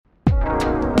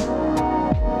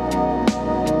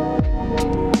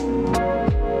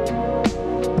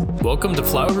Welcome to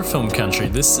Flyover Film Country.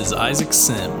 This is Isaac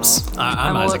Sims.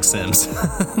 I'm Isaac Sims.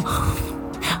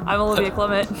 I'm Olivia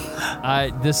Clement.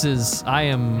 I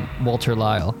am Walter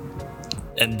Lyle.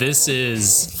 And this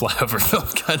is Flyover Film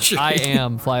Country. I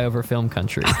am Flyover Film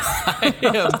Country.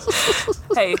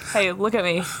 Hey, look at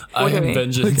me. I Look at am me.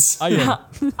 Vengeance. I am.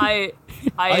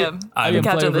 I am I'm the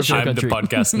captain of the Flyover show. I'm the Country.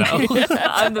 podcast now.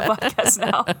 I'm the podcast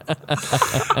now.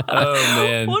 Oh,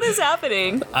 man. What is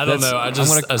happening? I don't know.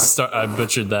 I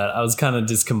butchered that. I was kind of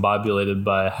discombobulated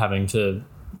by having to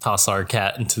toss our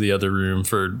cat into the other room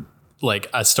for, like,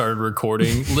 I started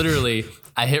recording. Literally,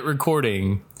 I hit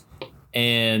recording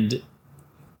and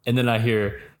then I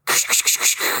hear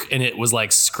and it was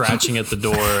like scratching at the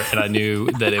door and I knew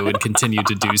that it would continue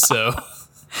to do so.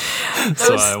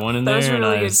 So I went in there was and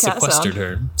really I good cat sequestered sound.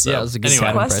 her. So, Yeah, it was a good anyway,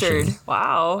 cat Sequestered. impression.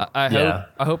 Wow. I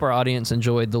hope our audience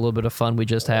enjoyed the little bit of fun we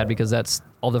just had, because that's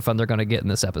all the fun they're going to get in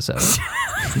this episode.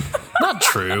 not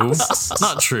true.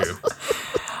 Not true.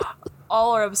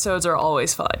 All our episodes are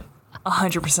always fun.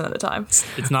 100% of the time.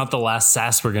 It's not the last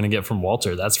sass we're going to get from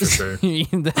Walter, that's for sure.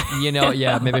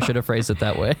 Yeah, maybe I should have phrased it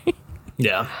that way.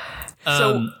 Yeah.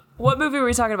 So, what movie were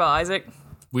we talking about, Isaac?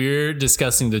 We're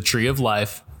discussing The Tree of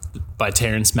Life by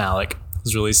Terrence Malick. It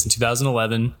was released in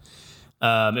 2011.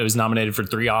 It was nominated for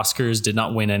 3 Oscars, did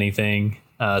not win anything.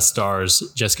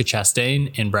 Stars Jessica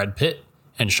Chastain and Brad Pitt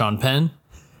and Sean Penn.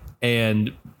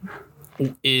 And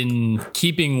in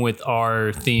keeping with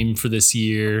our theme for this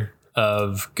year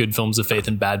of good films of faith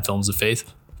and bad films of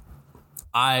faith,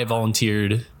 I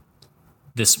volunteered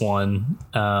this one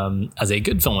as a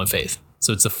good film of faith.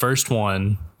 So it's the first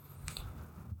one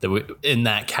that in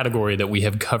that category that we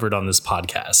have covered on this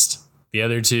podcast. The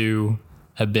other two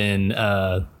have been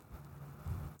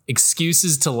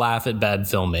excuses to laugh at bad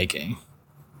filmmaking.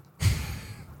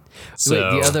 So,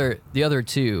 Wait, the other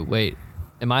two. Wait,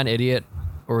 am I an idiot?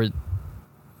 Or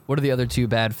what are the other two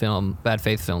bad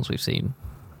faith films we've seen?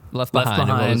 Left Left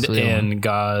Behind Behind and and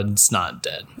God's Not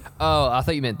Dead. Oh, I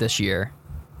thought you meant this year.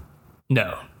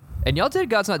 No. And y'all did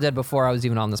God's Not Dead before I was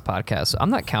even on this podcast, so I'm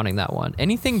not counting that one.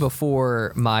 Anything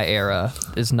before my era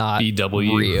is not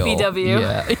BW. real. BW.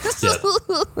 Yeah.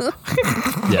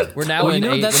 Yeah. We're now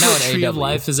in that's what Tree of AW.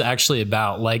 Life is actually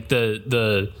about. Like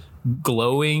the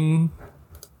glowing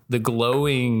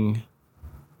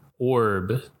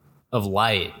orb of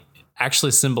light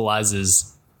actually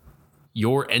symbolizes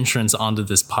your entrance onto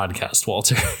this podcast,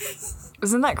 Walter.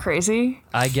 Isn't that crazy?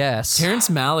 I guess. Terrence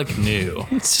Malick knew.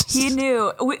 He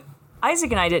knew.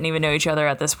 Isaac and I didn't even know each other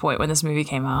at this point when this movie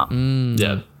came out.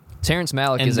 Yeah. Terrence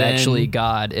Malick And is then- actually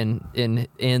God in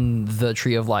the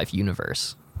Tree of Life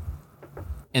universe.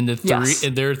 And Yes.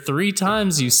 there are 3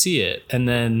 times you see it, and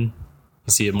then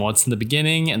you see it once in the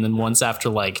beginning, and then once after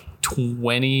like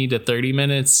 20 to 30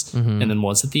 minutes, and then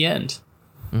once at the end.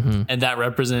 And that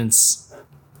represents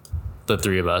the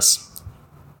 3 of us,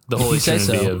 the holy You say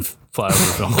trinity so. of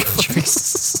Flyover Film Country.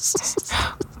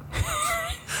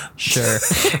 Sure.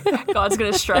 God's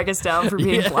going to strike us down for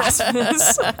being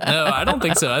blasphemous. No, I don't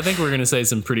think so. I think we're going to say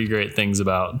some pretty great things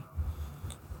about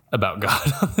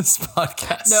God on this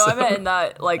podcast. No, I so- meant in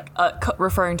that, like,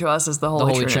 referring to us as the The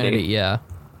Holy, Holy Trinity, yeah.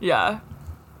 Yeah.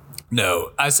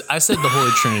 No, I said the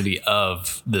holy trinity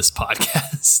of this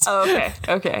podcast. Oh,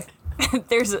 okay.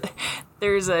 there's a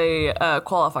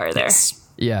qualifier there.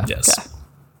 Yeah. Yes.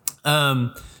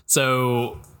 Okay.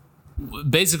 So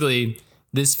basically,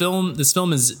 this film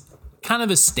is kind of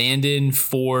a stand-in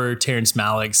for Terrence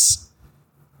Malick's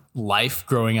life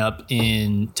growing up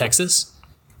in Texas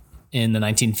in the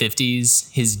 1950s.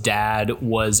 His dad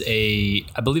was I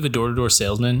believe a door-to-door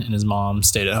salesman, and his mom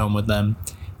stayed at home with them.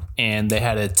 And they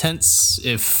had a tense,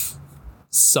 if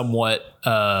somewhat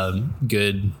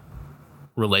good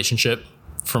relationship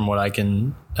from what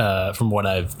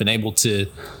I've been able to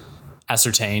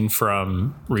ascertain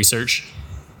from research.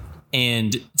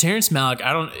 And Terrence Malick,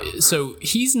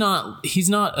 he's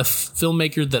not a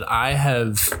filmmaker that I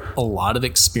have a lot of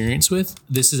experience with.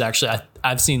 This is actually,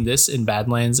 I've seen this in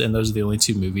Badlands, and those are the only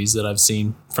 2 movies that I've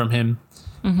seen from him.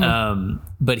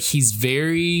 But he's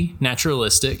very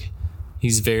naturalistic.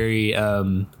 He's very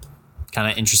kind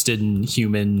of interested in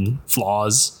human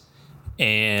flaws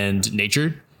and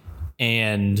nature.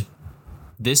 And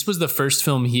this was the first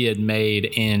film he had made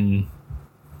in,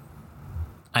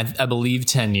 I believe,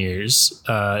 10 years.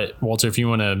 Walter, if you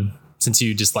want to, since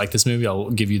you dislike this movie,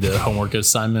 I'll give you the homework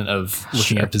assignment of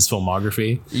looking up his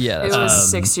filmography. Yeah. It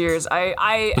was 6 years.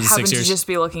 I Was it 6 happened to years? just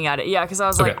be looking at it. Yeah, because I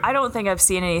was Okay. like, I don't think I've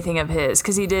seen anything of his.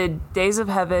 Because he did Days of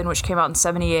Heaven, which came out in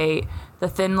 78, The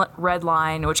Thin Red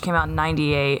Line, which came out in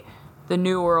 98, The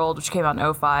New World, which came out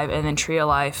in 05, and then Tree of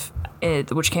Life,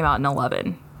 which came out in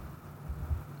 11.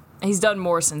 He's done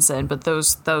more since then, but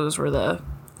those were the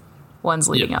ones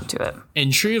leading up to it.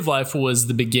 And Tree of Life was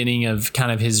the beginning of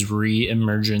kind of his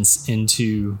re-emergence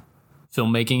into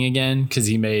filmmaking again, because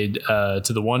he made To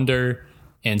the Wonder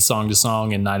and Song to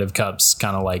Song and Knight of Cups.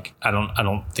 Kind of like, I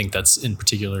don't think that's in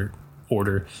particular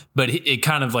order, but it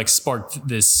kind of like sparked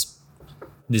this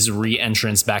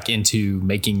re-entrance back into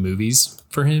making movies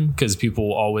for him, because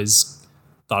people always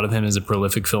thought of him as a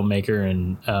prolific filmmaker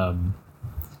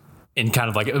and kind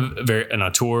of like an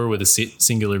auteur with a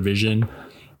singular vision.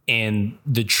 And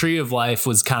the Tree of Life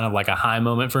was kind of like a high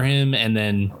moment for him. And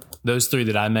then those three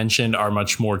that I mentioned are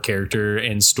much more character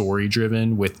and story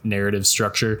driven with narrative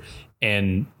structure,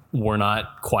 and were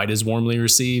not quite as warmly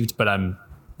received, but I'm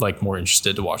like more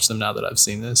interested to watch them now that I've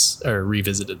seen this or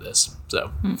revisited this.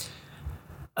 So,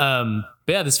 but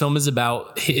yeah, this film is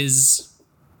about his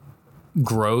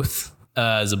growth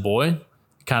as a boy.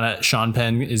 Kind of Sean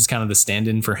Penn is kind of the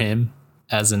stand-in for him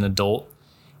as an adult,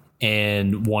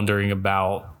 and wondering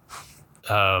about,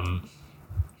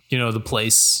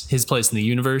 his place in the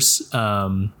universe,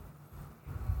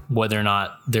 whether or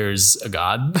not there's a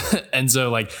God. And so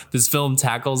like this film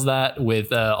tackles that with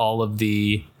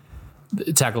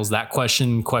tackles that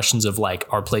questions of like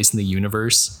our place in the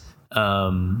universe.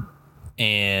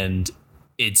 And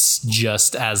it's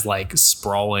just as like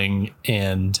sprawling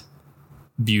and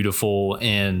beautiful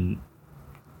and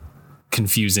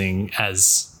confusing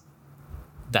as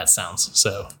that sounds.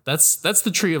 So that's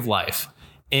the Tree of Life.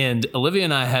 And Olivia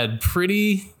and I had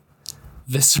pretty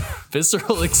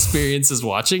visceral experiences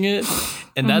watching it.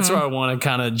 And that's where I want to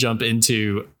kind of jump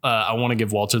into. I want to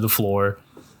give Walter the floor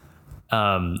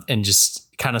and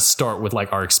just kind of start with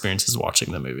like our experiences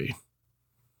watching the movie.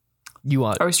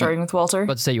 Are we starting with Walter?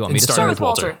 Let's say you want me to start with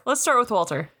Walter. Let's start with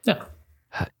Walter. Yeah.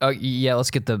 Yeah,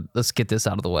 let's get this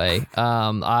out of the way.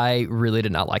 I really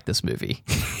did not like this movie.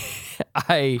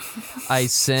 I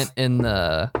sent in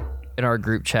our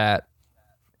group chat,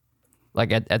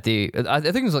 like I think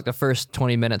it was like the first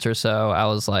 20 minutes or so, I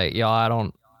was like, y'all, I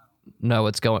don't know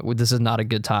what's going. This is not a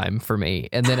good time for me.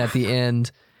 And then at the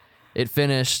end, it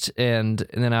finished, and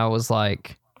then I was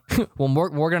like, well,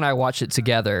 Morgan and I watched it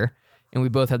together, and we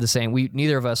both had the same.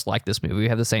 Neither of us liked this movie. We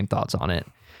have the same thoughts on it.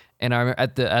 And I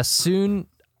remember as soon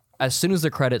as the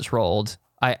credits rolled,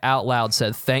 I out loud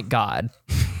said, "Thank God,"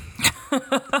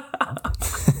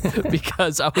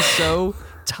 because I was so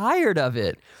tired of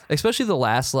it, especially the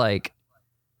last like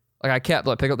I kept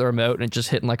like pick up the remote and just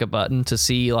hitting like a button to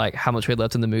see like how much we had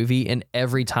left in the movie, and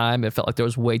every time it felt like there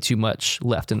was way too much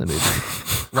left in the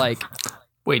movie, like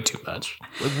way too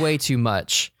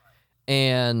much,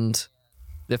 and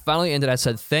it finally ended. I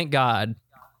said, "Thank God."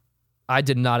 I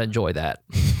did not enjoy that.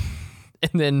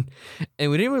 And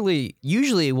we didn't really,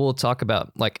 usually we'll talk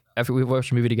about, like, after we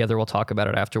watch a movie together, we'll talk about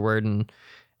it afterward and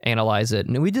analyze it.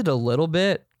 And we did a little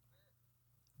bit,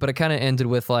 but it kind of ended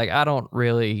with, like, why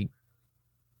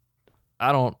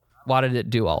did it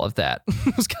do all of that?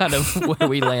 It was kind of where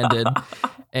we landed.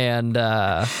 And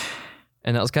that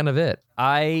was kind of it.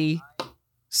 I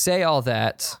say all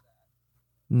that,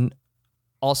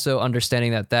 also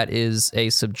understanding that is a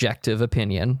subjective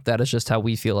opinion. That is just how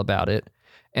we feel about it.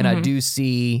 And I do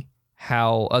see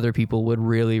how other people would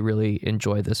really, really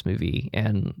enjoy this movie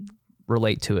and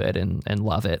relate to it and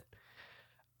love it.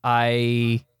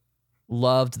 I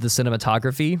loved the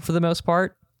cinematography for the most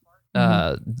part.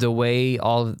 The way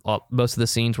most of the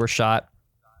scenes were shot,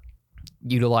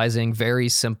 utilizing very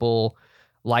simple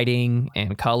lighting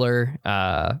and color,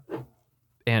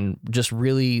 and just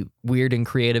really weird and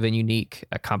creative and unique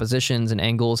compositions and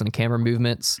angles and camera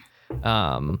movements.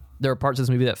 There were parts of this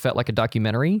movie that felt like a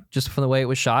documentary just from the way it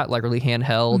was shot, like really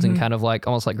handheld and kind of like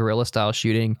almost like guerrilla style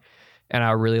shooting. And I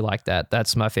really like that.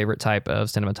 That's my favorite type of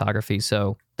cinematography.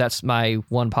 So that's my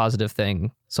one positive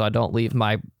thing. So I don't leave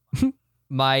my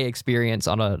experience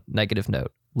on a negative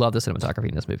note. Love the cinematography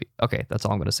in this movie. Okay, that's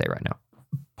all I'm going to say right now.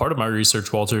 Part of my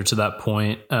research, Walter, to that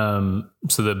point, so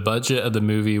the budget of the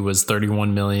movie was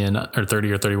 31 million,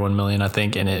 I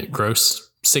think, and it grossed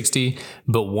 60.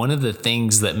 But one of the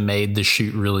things that made the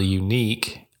shoot really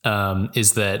unique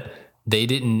is that they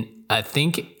didn't, I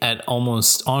think on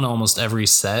almost every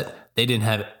set, they didn't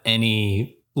have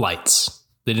any lights.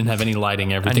 They didn't have any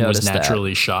lighting. Everything was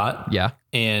naturally shot. Yeah.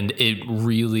 And it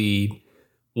really,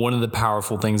 one of the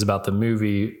powerful things about the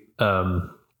movie,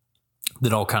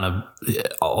 that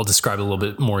I'll describe a little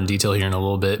bit more in detail here in a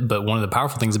little bit. But one of the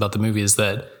powerful things about the movie is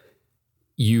that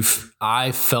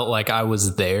I felt like I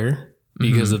was there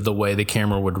because of the way the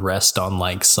camera would rest on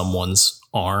like someone's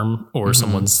arm or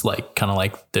someone's like kind of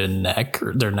like their neck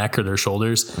or their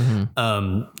shoulders.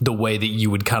 The way that you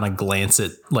would kind of glance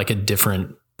at like a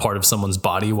different part of someone's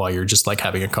body while you're just like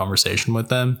having a conversation with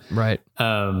them. Right.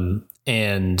 And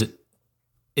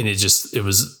it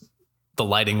was, the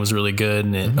lighting was really good,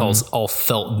 and it all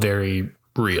felt very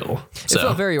real. It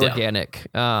felt very organic.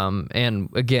 And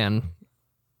again,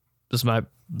 this is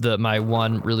my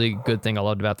one really good thing I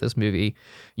loved about this movie.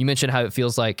 You mentioned how it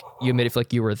feels like you made it feel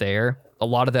like you were there. A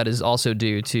lot of that is also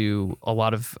due to a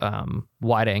lot of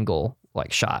wide angle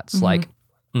like shots, like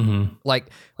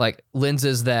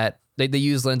lenses that they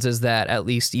use lenses that at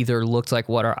least either looked like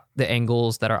what are the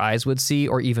angles that our eyes would see,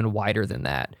 or even wider than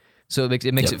that. So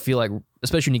it makes it feel like,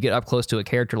 especially when you get up close to a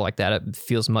character like that, it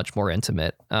feels much more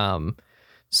intimate.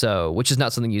 So which is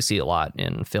not something you see a lot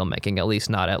in filmmaking, at least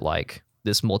not at like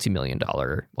this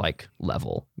multi-million-dollar like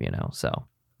level, So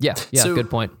so, good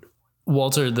point,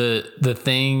 Walter. The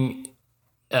thing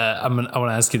I want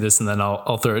to ask you this, and then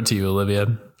I'll throw it to you,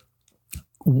 Olivia.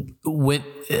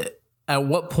 At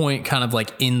what point, kind of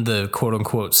like in the quote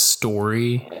unquote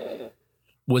story,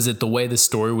 was it the way the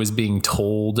story was being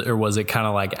told, or was it kind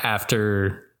of like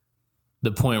after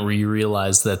the point where you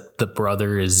realize that the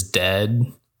brother is dead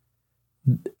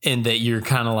and that you're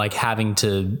kind of like having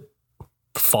to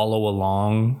follow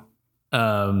along?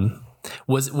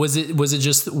 Was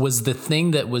the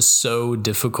thing that was so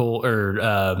difficult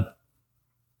or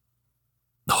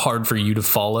hard for you to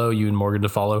follow, you and Morgan to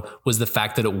follow, was the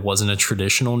fact that it wasn't a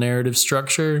traditional narrative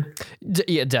structure?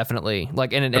 Yeah, definitely.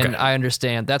 Like, and I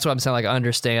understand. That's what I'm saying. Like, I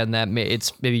understand that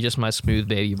it's maybe just my smooth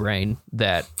baby brain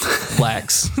that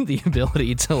lacks the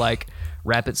ability to like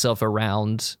wrap itself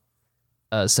around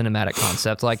a cinematic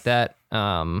concept like that.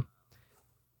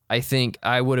 I think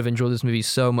I would have enjoyed this movie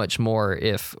so much more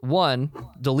if, one,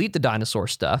 delete the dinosaur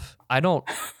stuff. I don't.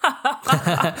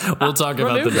 We'll talk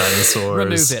about the dinosaurs.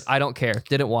 Remove it. I don't care.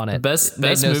 Didn't want it. Best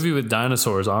movie with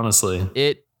dinosaurs, honestly.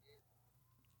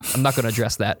 I'm not going to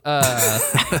address that.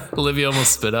 Olivia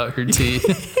almost spit out her tea.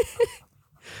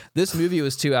 This movie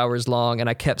was 2 hours long, and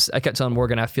I kept telling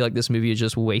Morgan, I feel like this movie is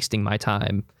just wasting my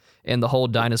time. And the whole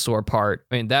dinosaur part,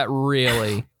 I mean, that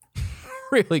really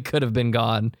could have been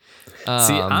gone.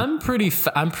 See, I'm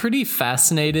pretty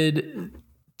fascinated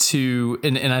to,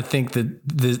 and I think that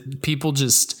the people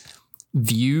just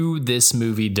view this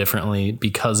movie differently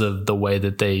because of the way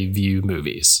that they view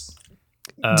movies.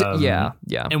 Yeah.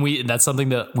 And that's something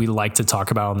that we like to talk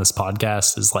about on this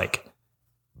podcast, is like,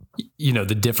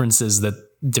 the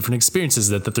different experiences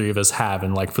that the three of us have.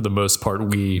 And like, for the most part,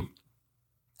 we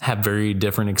have very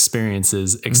different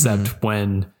experiences, except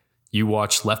when you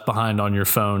watch Left Behind on your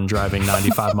phone driving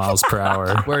 95 miles per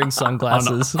hour. Wearing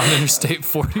sunglasses. On Interstate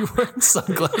 40, wearing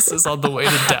sunglasses on the way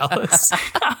to Dallas.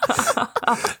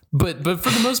 But for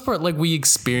the most part, like, we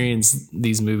experience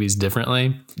these movies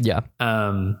differently. Yeah.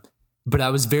 But I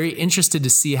was very interested to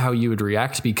see how you would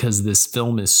react, because this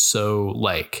film is so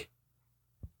like...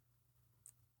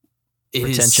 It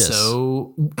pretentious. Is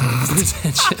so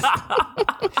pretentious.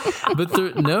 But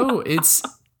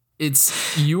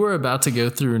it's you are about to go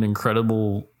through an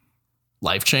incredible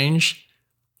life change.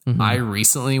 I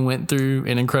recently went through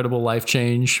an incredible life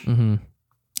change.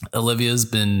 Olivia's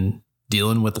been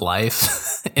dealing with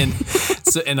life, and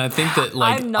I think that,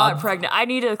 like, I'm not pregnant. I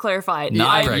need to clarify. Not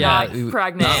I'm pregnant.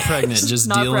 not Not pregnant. Just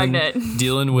not pregnant.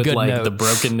 dealing with Good like note. the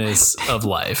brokenness of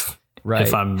life. Right.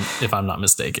 If I'm not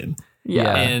mistaken.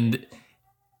 Yeah.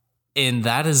 And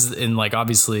that is, and like,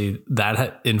 obviously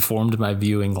that informed my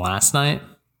viewing last night.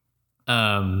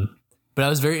 But I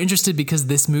was very interested because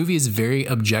this movie is very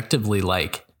objectively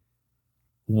like,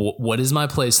 what is my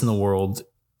place in the world?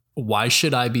 Why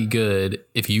should I be good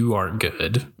if you aren't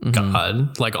good?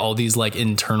 God, like all these like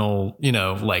internal,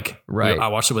 like, right. I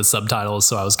watched it with subtitles,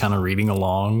 so I was kind of reading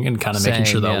along and kind of making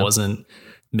sure that I wasn't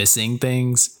missing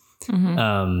things.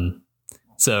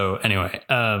 So anyway,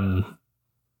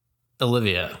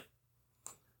 Olivia,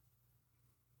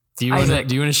 do you want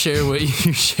to share what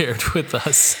you shared with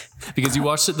us? Because you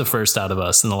watched it the first out of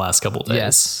us in the last couple of days.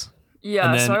 Yes.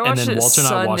 Yeah. And so I watched then it Walter and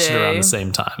I watched it around Sunday. the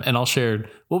same time. And I'll share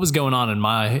what was going on in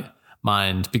my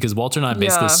mind, because Walter and I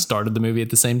basically started the movie at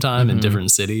the same time in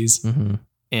different cities.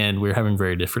 And we were having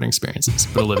very different experiences.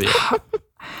 But Olivia.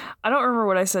 I don't remember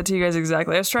what I said to you guys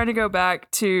exactly. I was trying to go back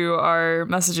to our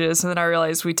messages, and then I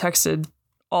realized we texted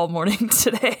all morning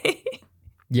today.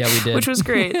 Yeah, we did. Which was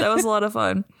great. That was a lot of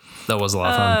fun. That was a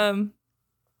lot of fun.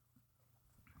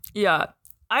 Yeah.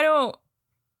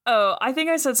 I think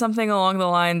I said something along the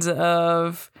lines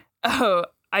of,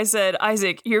 I said,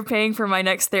 Isaac, you're paying for my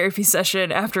next therapy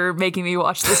session after making me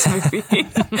watch this movie.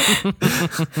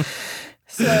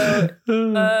 So,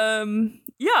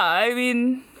 yeah, I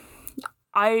mean,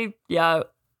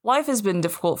 life has been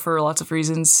difficult for lots of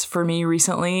reasons for me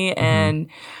recently. And,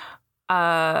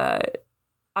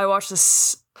 I watched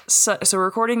this. So we're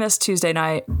recording this Tuesday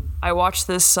night. I watched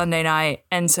this Sunday night.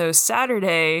 And so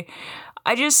Saturday,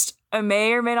 I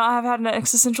may or may not have had an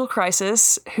existential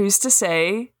crisis. Who's to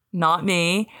say? Not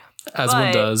me. As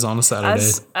one does on a Saturday.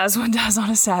 As one does on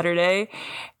a Saturday.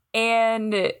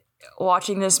 And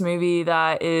watching this movie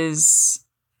that is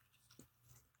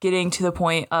getting to the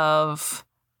point of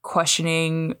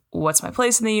questioning what's my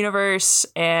place in the universe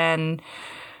and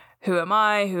who am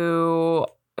I, who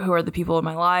are the people in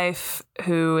my life,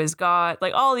 who is God,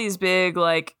 like all these big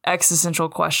like existential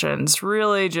questions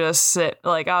really just sit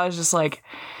like I was just like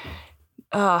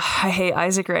I hate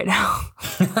Isaac right now.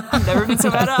 I've never been so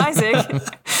mad at Isaac.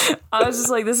 I was just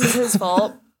like, this is his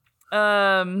fault.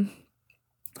 Yeah,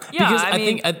 because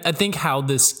I think how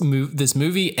this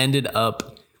movie ended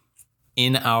up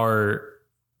in our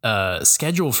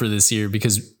schedule for this year,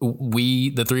 because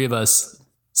the three of us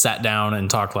sat down and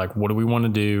talked like, what do we want to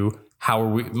do? How are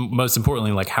we, most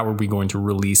importantly, like, how are we going to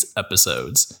release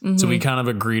episodes? Mm-hmm. So we kind of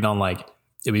agreed on like,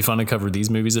 it'd be fun to cover these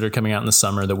movies that are coming out in the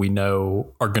summer that we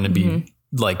know are going to be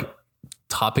like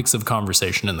topics of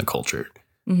conversation in the culture,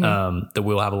 that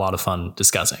we'll have a lot of fun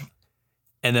discussing.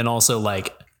 And then also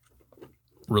like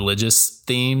religious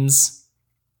themes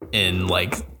in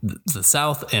like the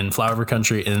South and flower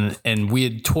country. And we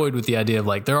had toyed with the idea of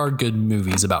like, there are good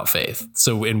movies about faith.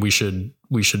 So, and we should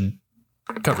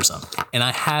cover some. And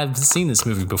I have seen this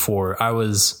movie before. I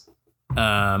was,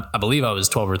 I believe I was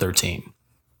 12 or 13.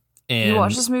 And you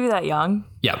watched this movie that young?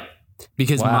 Yeah.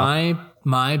 Because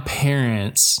my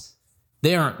parents,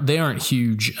 they aren't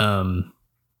huge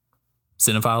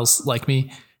cinephiles like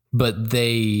me, but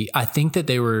I think that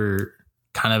they were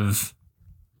kind of,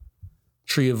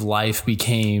 Tree of Life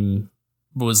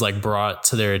was like brought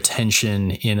to their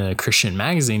attention in a Christian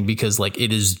magazine, because like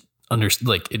it is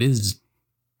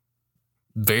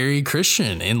very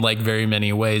Christian in like very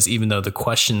many ways, even though the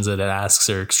questions that it asks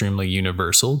are extremely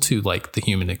universal to like the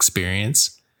human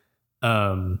experience.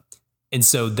 And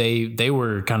so they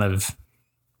were kind of,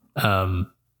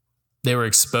 they were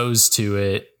exposed to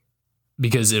it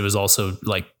because it was also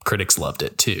like critics loved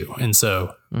it too. And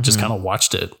so just kind of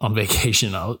watched it on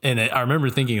vacation. I remember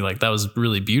thinking like that was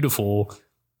really beautiful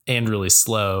and really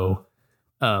slow.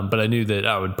 But I knew that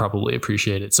I would probably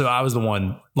appreciate it. So I was the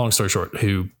one, long story short,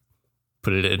 who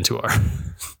put it into our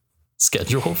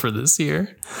schedule for this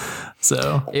year.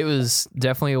 So it was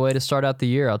definitely a way to start out the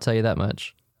year. I'll tell you that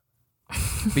much.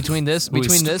 Between this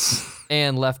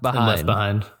and Left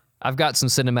Behind, I've got some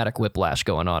cinematic whiplash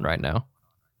going on right now.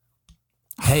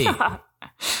 Hey,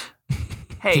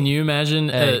 Can you imagine?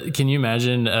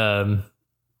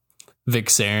 Vic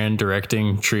Sarin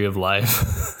directing Tree of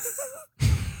Life?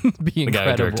 Be incredible. The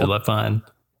guy who directed Left Behind.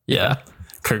 Yeah.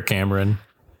 Kirk Cameron.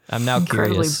 I'm now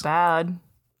curious. Incredibly bad.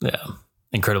 Yeah.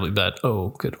 Incredibly bad. Oh,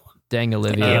 good one. Dang,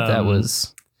 Olivia, that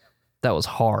was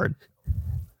hard.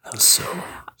 That was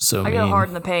so I mean. go hard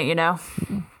in the paint, you know?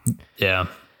 Yeah.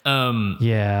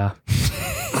 Yeah.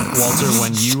 Walter,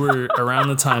 when you were around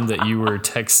the time that you were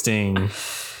texting,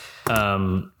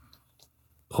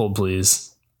 hold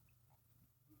please.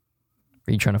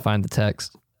 Are you trying to find the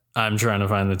text? I'm trying to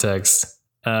find the text.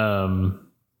 Oh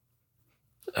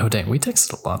dang, we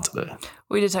texted a lot today.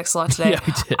 We did text a lot today. Yeah,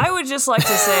 we did. I would just like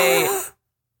to say,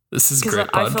 this is great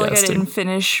podcasting. I feel like I didn't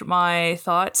finish my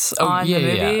thoughts on the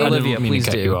movie. Yeah. Olivia, please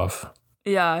cut do. you off.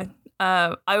 Yeah.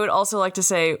 I would also like to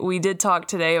say we did talk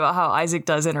today about how Isaac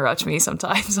does interrupt me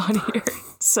sometimes on here.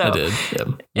 So I did.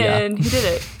 Yeah. And he did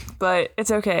it, but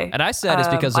it's okay. And I said it's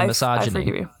because of I misogyny.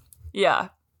 forgive you. Yeah.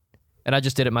 And I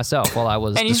just did it myself while I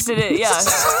was. And you just did it, yeah.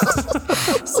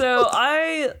 So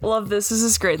I love this. This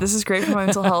is great. This is great for my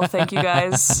mental health. Thank you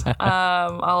guys. I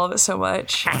love it so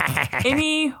much.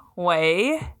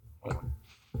 Anyway,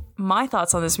 my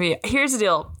thoughts on this movie. Here's the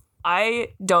deal.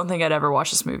 I don't think I'd ever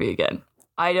watch this movie again.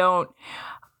 I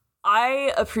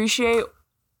appreciate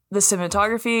the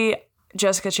cinematography.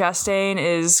 Jessica Chastain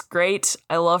is great.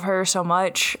 I love her so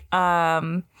much.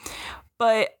 But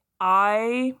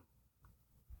I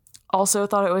also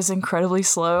thought it was incredibly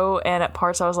slow, and at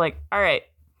parts I was like, all right,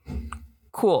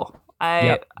 cool.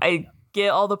 I get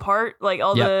all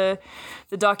the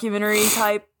the documentary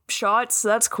type shots.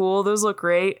 That's cool. Those look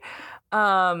great.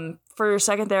 For a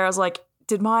second there, I was like,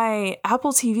 did my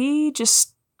Apple TV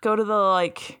just go to the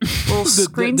like little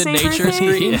screensaver nature thing?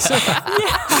 screen?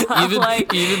 Yeah.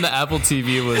 Even the Apple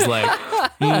TV was like,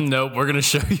 nope, we're gonna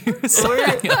show you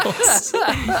something else.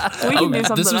 We can do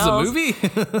something this was else. a movie.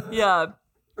 Yeah.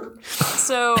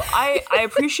 So I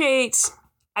appreciate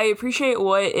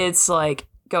what it's like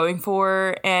going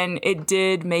for, and it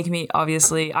did make me,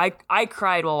 obviously I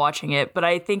cried while watching it, but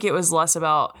I think it was less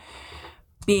about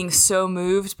being so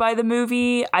moved by the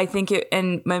movie. I think it,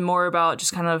 and more about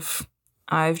just kind of,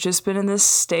 I've just been in this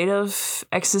state of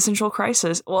existential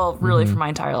crisis. Well, really for my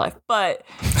entire life, but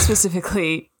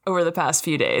specifically over the past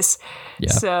few days.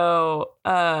 Yeah. So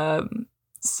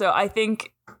I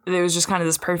think it was just kind of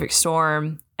this perfect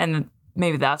storm, and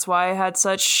maybe that's why I had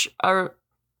such an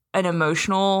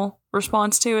emotional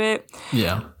response to it.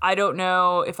 Yeah. I don't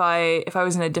know if I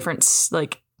was in a different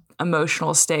like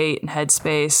emotional state and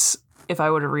headspace, if I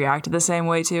would have reacted the same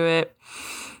way to it.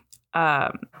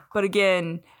 But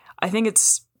again, I think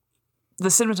the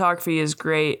cinematography is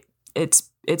great. It's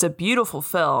a beautiful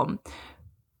film.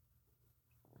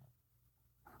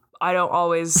 I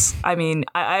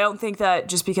don't think that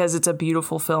just because it's a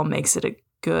beautiful film makes it a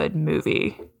good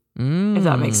movie. If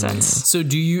that makes sense. So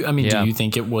do you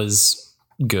think it was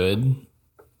good?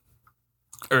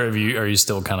 Or are you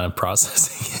still kind of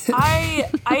processing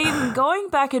it? I'm going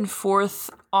back and forth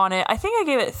on it. I think I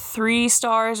gave it 3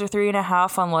 stars or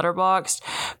 3.5 on Letterboxd,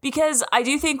 because I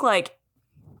do think like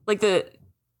the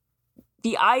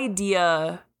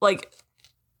idea, like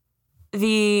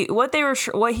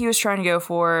what he was trying to go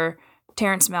for,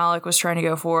 Terrence Malick was trying to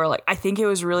go for, like, I think it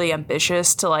was really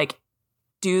ambitious to like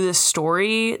do this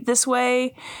story this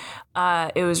way.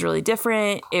 It was really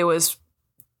different. It was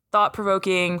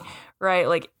thought-provoking, right?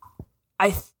 Like,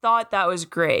 I thought that was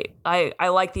great. I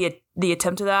like the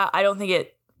attempt of that. I don't think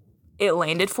it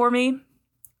landed for me.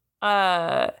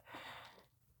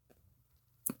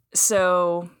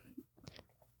 So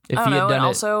If I don't you know. had And done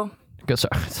also, Go,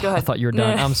 sorry. Go ahead. I thought you were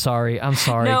done. No. I'm sorry. no,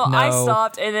 No, I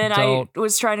stopped, and then don't. I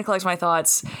was trying to collect my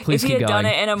thoughts. Please if he keep had done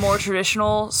going. it in a more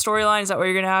traditional storyline, is that what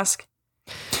you're going to ask?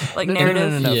 Like No,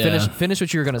 narrative? no. Yeah. Finish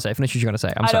what you were going to say. Finish what you were going to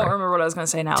say. I'm I sorry. don't remember what I was going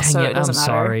to say now, Dang so it, it doesn't I'm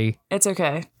matter. sorry. It's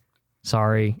okay.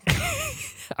 Sorry.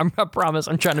 I promise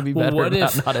I'm trying to be Well, better what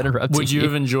about if- not interrupting Would you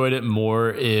have enjoyed it more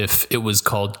if it was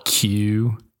called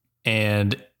Q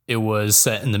and it was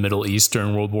set in the Middle East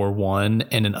during World War I and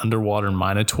an underwater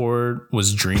minotaur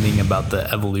was dreaming about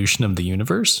the evolution of the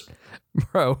universe?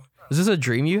 Bro, is this a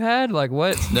dream you had? Like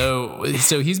what? No.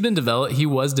 So he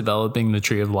was developing the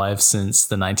Tree of Life since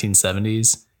the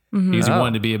 1970s. He Oh.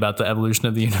 wanted to be about the evolution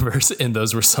of the universe, and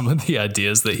those were some of the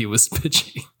ideas that he was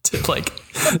pitching to like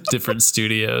different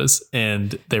studios,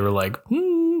 and they were like,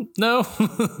 no.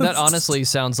 That honestly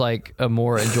sounds like a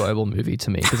more enjoyable movie to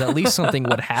me, because at least something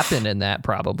would happen in that,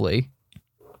 probably.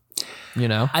 You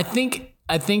know? I think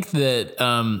that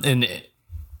and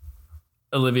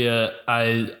Olivia,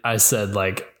 I said,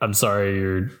 like, I'm sorry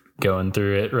you're going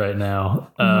through it right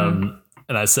now.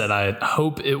 And I said I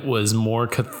hope it was more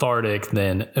cathartic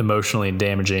than emotionally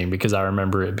damaging, because I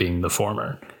remember it being the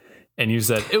former. And you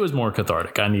said it was more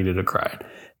cathartic. I needed to cry.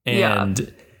 And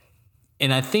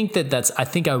I think I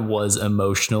think I was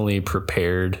emotionally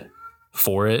prepared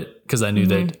for it, because I knew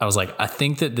that I was like, I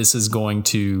think that this is going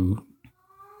to,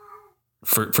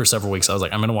 for several weeks, I was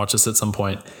like, I'm going to watch this at some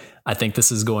point. I think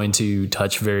this is going to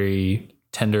touch very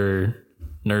tender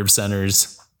nerve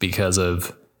centers because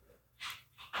of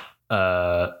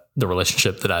the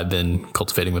relationship that I've been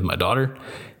cultivating with my daughter,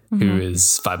 who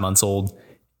is 5 months old.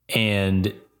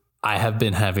 And I have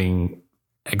been having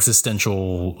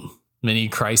existential mini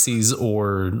crises,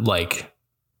 or like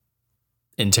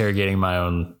interrogating my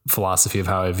own philosophy of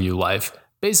how I view life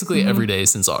basically every day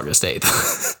since August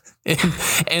 8th.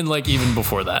 and like even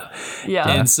before that. Yeah.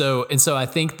 And so I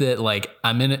think that like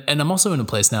I'm also in a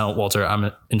place now, Walter,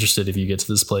 I'm interested if you get to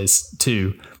this place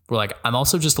too, where like I'm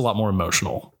also just a lot more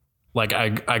emotional. Like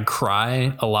I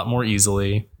cry a lot more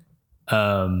easily.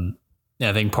 And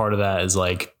I think part of that is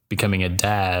like becoming a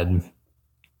dad.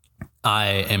 I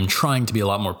am trying to be a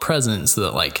lot more present so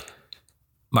that like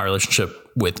my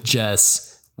relationship with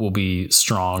Jess will be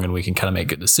strong and we can kind of make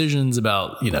good decisions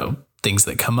about, you know, things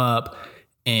that come up,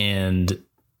 and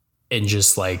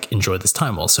just like enjoy this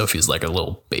time while Sophie's like a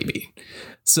little baby.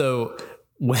 So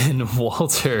when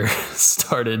Walter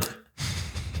started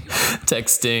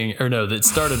texting, or no, that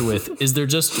started with, is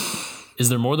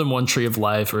there more than one Tree of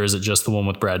Life, or is it just the one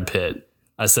with Brad Pitt?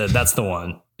 I said, that's the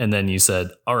one. And then you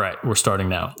said, all right, we're starting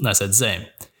now. And I said, same.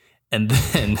 And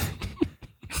then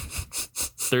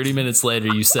 30 minutes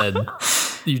later, you said,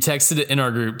 you texted it in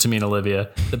our group to me and Olivia.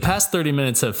 The past 30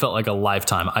 minutes have felt like a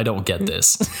lifetime. I don't get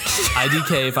this.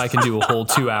 IDK if I can do a whole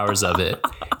 2 hours of it.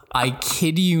 I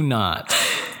kid you not.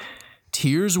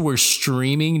 Tears were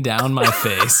streaming down my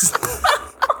face.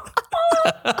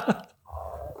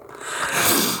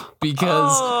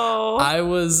 Because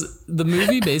the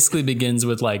movie basically begins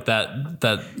with like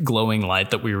that glowing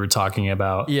light that we were talking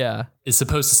about. Yeah. Is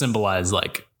supposed to symbolize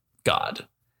like God.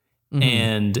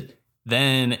 And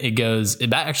then it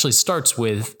actually starts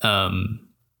with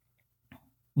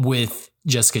with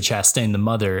Jessica Chastain, the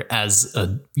mother, as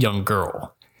a young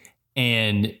girl.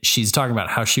 And she's talking about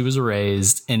how she was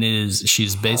raised, and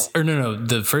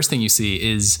the first thing you see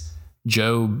is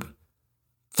Job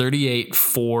 38,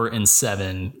 4, and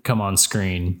 7 come on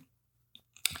screen.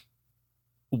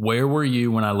 Where were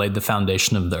you when I laid the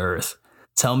foundation of the earth?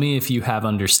 Tell me if you have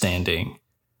understanding.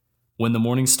 When the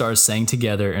morning stars sang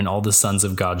together and all the sons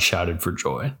of God shouted for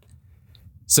joy.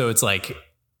 So it's like,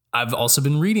 I've also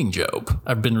been reading Job.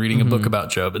 I've been reading a book about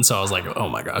Job. And so I was like, oh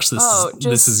my gosh,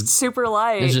 this is super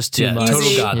light. It's just too much.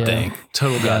 total God thing.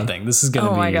 Total God thing. This is going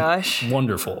to my gosh.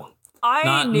 wonderful.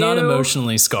 I knew, not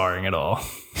emotionally scarring at all.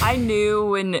 I knew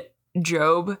when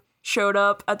Job showed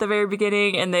up at the very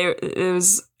beginning and it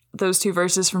was those two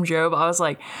verses from Job, I was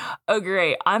like, oh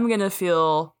great, I'm going to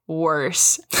feel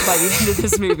worse by the end of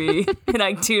this movie than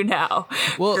I do now.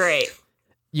 Well, great.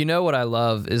 You know what I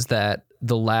love is that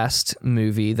the last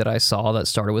movie that I saw that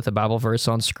started with a Bible verse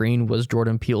on screen was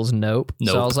Jordan Peele's Nope.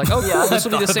 So I was like, oh, cool, this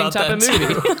will be the same type of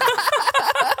movie.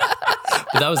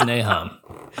 But that was Nahum.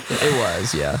 It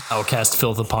was, yeah. I will cast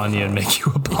filth upon you and make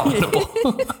you abominable.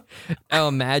 Now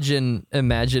imagine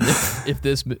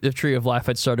if Tree of Life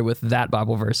had started with that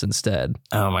Bible verse instead.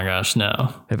 Oh my gosh,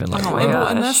 no. It'd been like,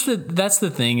 And that's the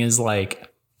thing is like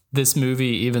this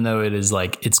movie, even though it is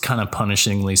like it's kind of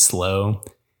punishingly slow,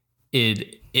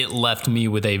 it left me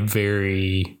with a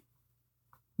very,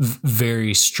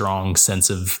 very strong sense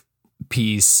of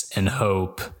peace and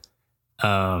hope.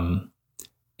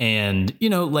 And you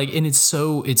know, like, and it's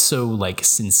so like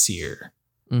sincere.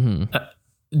 Mm-hmm.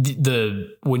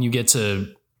 When you get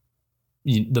to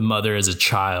the mother as a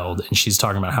child, and she's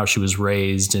talking about how she was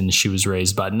raised, and she was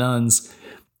raised by nuns,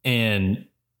 and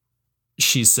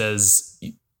she says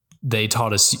they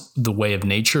taught us the way of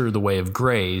nature, the way of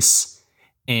grace,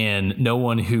 and no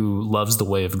one who loves the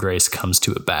way of grace comes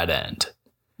to a bad end.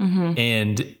 Mm-hmm.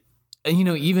 And you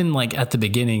know, even like at the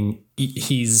beginning,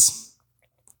 he's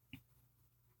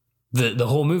the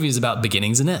whole movie is about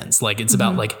beginnings and ends. Like it's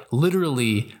about like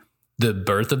literally the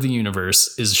birth of the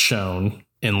universe is shown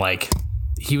in like,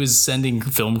 he was sending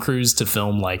film crews to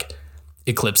film like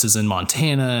eclipses in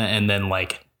Montana and then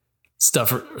like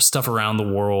stuff around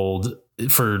the world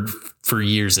for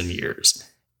years and years.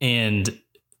 And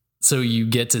so you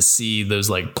get to see those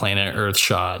like planet Earth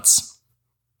shots.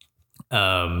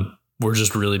 Were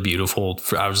just really beautiful.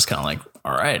 I was just kind of like,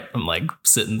 all right, I'm like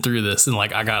sitting through this, and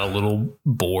like I got a little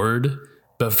bored,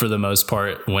 but for the most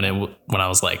part, when I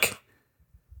was like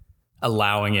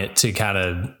allowing it to kind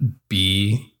of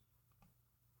be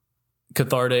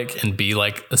cathartic and be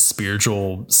like a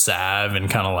spiritual salve and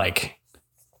kind of like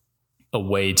a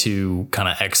way to kind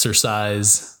of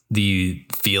exercise the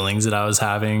feelings that I was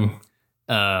having,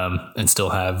 and still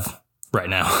have right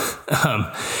now.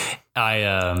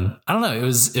 I don't know. It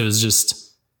was just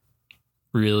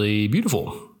really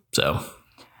beautiful. So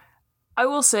I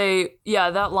will say, yeah,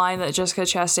 that line that Jessica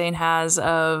Chastain has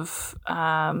of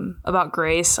about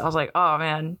grace, I was like, oh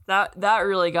man, that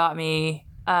really got me,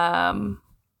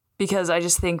 because I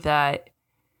just think that,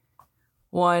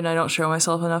 one, I don't show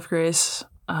myself enough grace.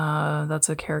 That's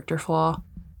a character flaw.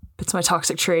 It's my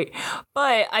toxic trait.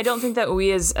 But I don't think that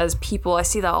we as people, I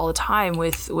see that all the time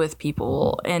with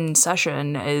people in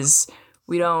session, is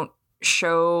we don't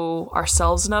show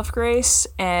ourselves enough grace,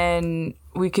 and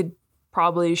we could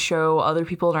probably show other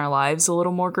people in our lives a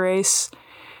little more grace,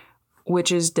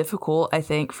 which is difficult, I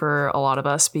think, for a lot of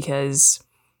us, because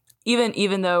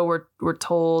even though we're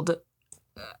told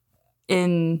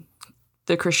in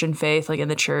the Christian faith, like in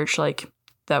the church, like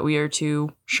that we are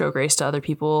to show grace to other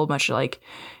people, much like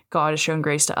God has shown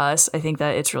grace to us, I think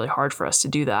that it's really hard for us to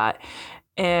do that.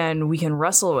 And we can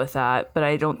wrestle with that, but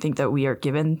I don't think that we are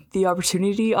given the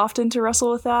opportunity often to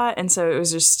wrestle with that. And so it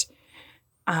was just,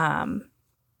 and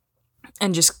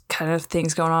just kind of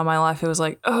things going on in my life. It was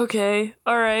like, okay,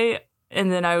 all right. And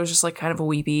then I was just like kind of a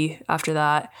weepy after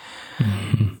that.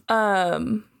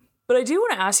 But I do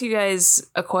want to ask you guys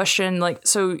a question. Like,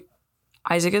 so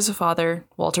Isaac is a father.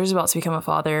 Walter's about to become a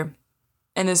father.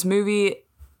 And this movie,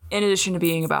 in addition to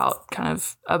being about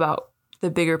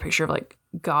the bigger picture of like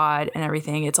God and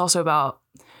everything, it's also about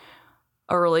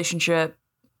a relationship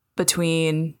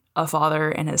between a father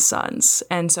and his sons.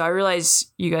 And so I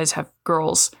realize you guys have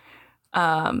girls,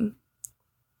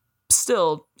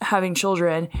 still having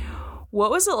children.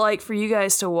 What was it like for you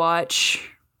guys to watch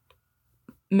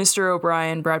Mr.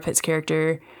 O'Brien, Brad Pitt's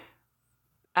character,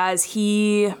 as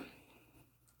he's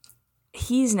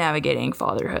navigating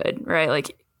fatherhood, right?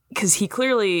 Like, because he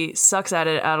clearly sucks at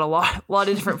it at a lot of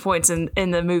different points in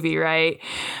the movie, right?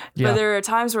 Yeah. But there are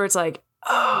times where it's like,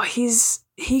 oh, he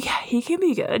can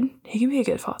be good. He can be a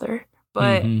good father.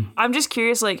 But I'm just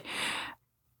curious, like,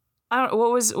 I don't.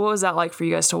 What was that like for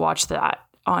you guys to watch that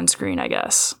on screen? I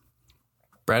guess.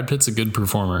 Brad Pitt's a good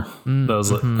performer. That was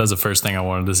the first thing I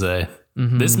wanted to say.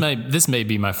 This may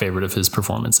be my favorite of his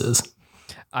performances.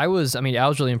 I was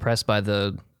really impressed by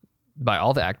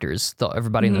all the actors,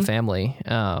 everybody in the family,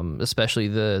 especially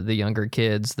the younger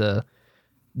kids. The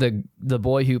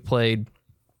boy who played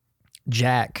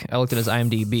Jack, I looked at his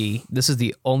IMDb. This is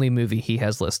the only movie he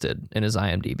has listed in his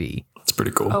IMDb. It's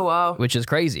pretty cool. Oh wow! Which is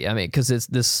crazy. I mean, because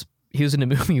he was in a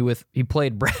movie he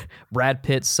played Brad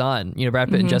Pitt's son. You know, Brad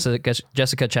Pitt and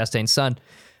Jessica Chastain's son.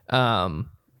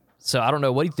 So I don't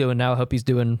know what he's doing now. I hope he's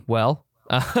doing well.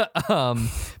 But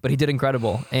he did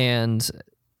incredible. And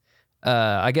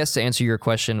I guess to answer your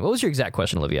question, what was your exact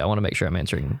question, Olivia? I want to make sure I'm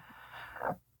answering.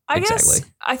 I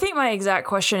think my exact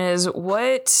question is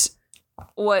what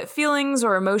feelings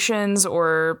or emotions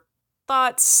or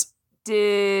thoughts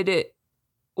did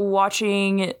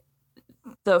watching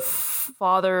the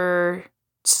father-son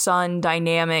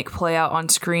dynamic play out on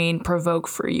screen provoke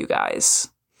for you guys?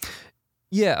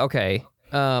 Yeah, okay.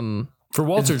 For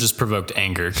Walter, just provoked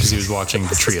anger because he was watching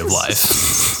The Tree of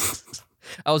Life.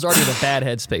 I was already in a bad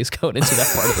headspace going into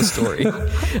that part of the story.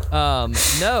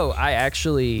 No, I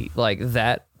actually, like,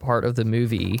 that part of the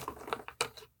movie,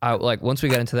 once we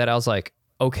got into that, I was like,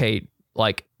 okay,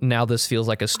 like, now this feels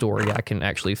like a story I can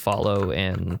actually follow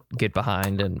and get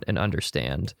behind and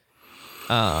understand.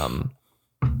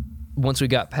 Once we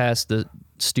got past the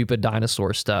stupid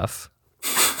dinosaur stuff,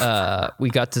 we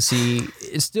got to see,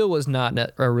 it still was not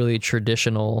a really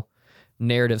traditional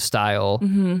narrative style.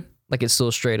 Like, it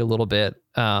still strayed a little bit.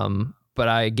 But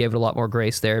I gave it a lot more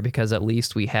grace there because at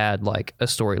least we had like a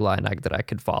storyline that I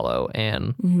could follow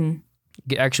and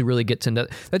actually really get to know.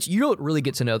 You don't really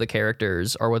get to know the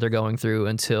characters or what they're going through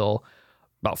until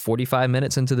about 45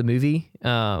 minutes into the movie.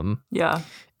 Yeah.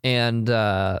 And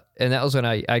that was when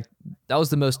that was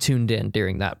the most tuned in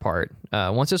during that part.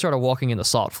 Once I started walking in the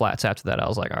salt flats after that, I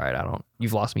was like, all right,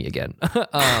 you've lost me again.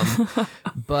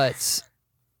 But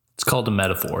it's called a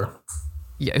metaphor.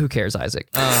 Yeah, who cares, Isaac?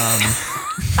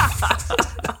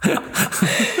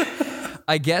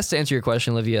 I guess to answer your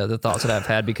question, Olivia, the thoughts that I've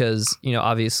had, because, you know,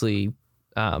 obviously,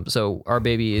 so our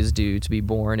baby is due to be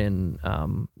born in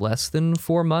less than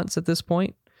 4 months at this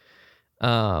point.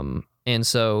 And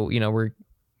so, you know, we're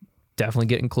definitely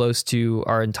getting close to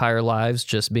our entire lives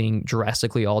just being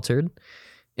drastically altered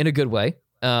in a good way.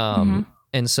 And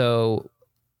so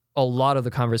a lot of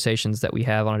the conversations that we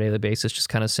have on a daily basis just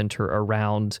kind of center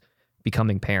around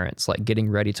becoming parents, like getting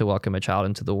ready to welcome a child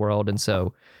into the world. And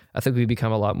so I think we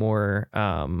become a lot more,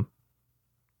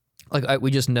 we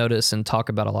just notice and talk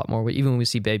about a lot more. Even when we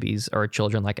see babies or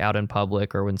children like out in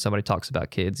public, or when somebody talks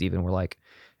about kids, even, we're like,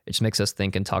 it just makes us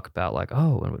think and talk about like,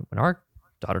 oh, when our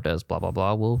daughter does blah, blah,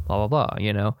 blah, we'll blah, blah, blah,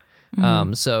 you know?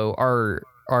 So our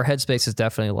headspace is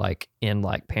definitely like in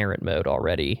like parent mode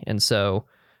already. And so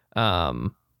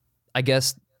I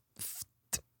guess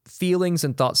feelings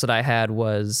and thoughts that I had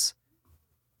was,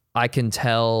 I can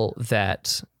tell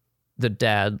that the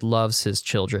dad loves his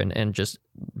children and just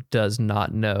does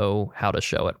not know how to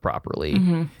show it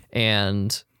properly.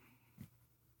 And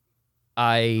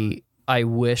I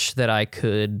wish that I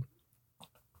could,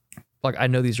 like, I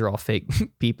know these are all fake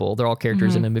people. They're all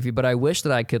characters in a movie, but I wish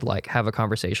that I could like have a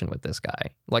conversation with this guy,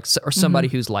 like, or somebody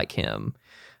who's like him.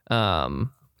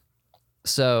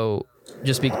 So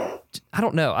just I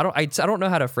don't know. I don't know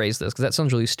how to phrase this, because that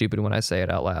sounds really stupid when I say it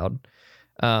out loud.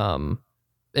 And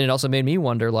it also made me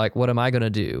wonder, like, what am I going to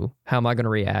do? How am I going to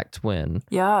react when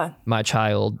my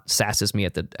child sasses me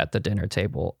at the dinner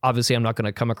table? Obviously, I'm not going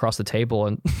to come across the table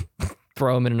and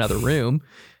throw him in another room.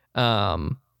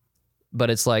 But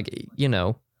it's like, you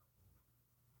know,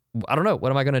 I don't know.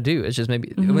 What am I going to do? It's just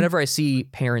maybe whenever I see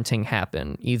parenting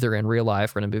happen, either in real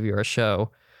life or in a movie or a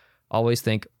show, I always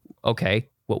think, okay,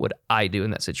 what would I do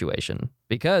in that situation?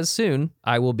 Because soon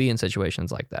I will be in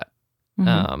situations like that.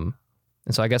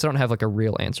 And so I guess I don't have like a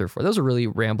real answer for it. That was a really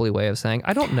rambly way of saying,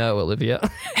 I don't know, Olivia.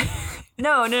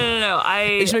 No.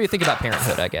 It just made me think about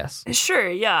parenthood, I guess. Sure,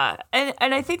 yeah.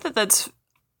 And I think that that's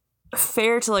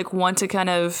fair to like want to kind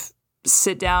of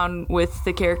sit down with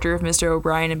the character of Mr.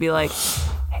 O'Brien and be like,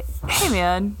 hey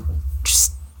man,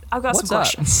 I've got some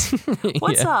questions.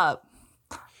 What's up?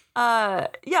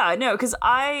 Yeah, no, because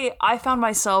I found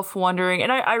myself wondering,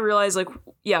 and I realized, like,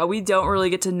 yeah, we don't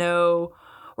really get to know.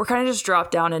 We're kind of just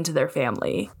dropped down into their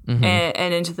family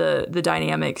and into the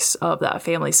dynamics of that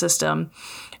family system.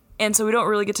 And so we don't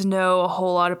really get to know a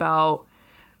whole lot about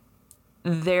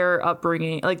their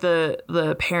upbringing, like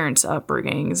the parents'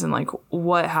 upbringings and like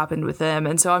what happened with them.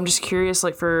 And so I'm just curious,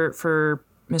 like for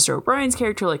Mr. O'Brien's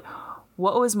character, like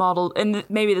what was modeled, and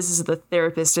maybe this is the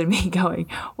therapist in me going,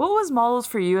 what was modeled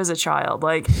for you as a child?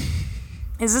 Like,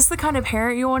 is this the kind of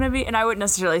parent you want to be? And I wouldn't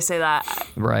necessarily say that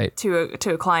Right. to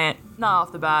a client, not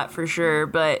off the bat for sure,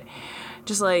 but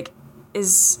just like,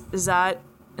 is that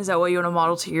what you want to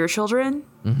model to your children?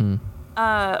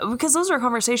 Because those are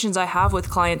conversations I have with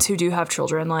clients who do have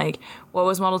children. Like, what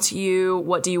was modeled to you?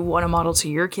 What do you want to model to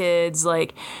your kids?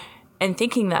 Like, and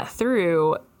thinking that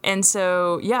through. And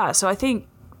so, yeah, so I think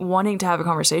wanting to have a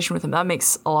conversation with them, that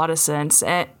makes a lot of sense.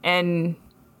 And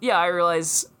yeah, I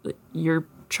realize your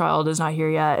child is not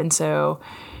here yet. And so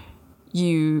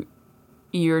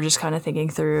you're just kind of thinking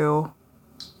through,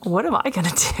 what am I going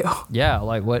to do? Yeah,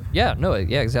 like what? Yeah, no,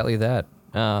 yeah, exactly that.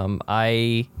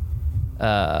 I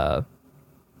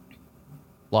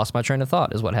lost my train of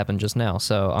thought is what happened just now.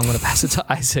 So I'm going to pass it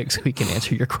to Isaac so he can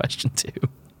answer your question too.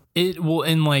 It will,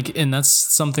 and that's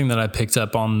something that I picked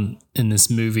up on in this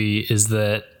movie is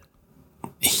that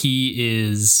he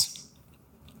is,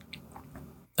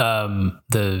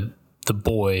 the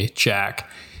boy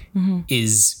Jack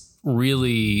is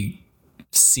really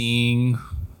seeing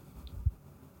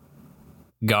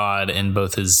God in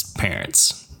both his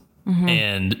parents,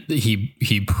 and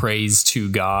he prays to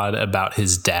God about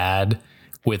his dad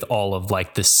with all of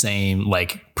like the same,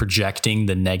 like projecting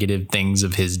the negative things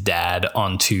of his dad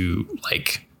onto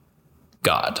like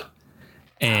God.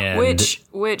 And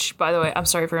which by the way, I'm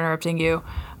sorry for interrupting you.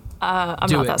 I'm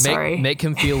Do not it. that sorry. Make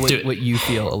him feel what you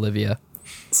feel, Olivia.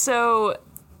 So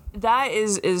that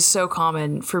is so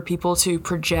common for people to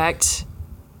project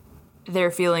their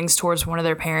feelings towards one of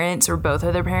their parents or both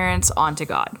of their parents onto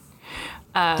God.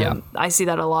 I see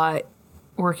that a lot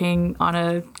working on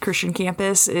a Christian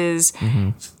campus is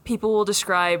people will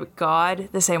describe God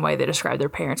the same way they describe their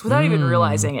parents without even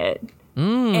realizing it.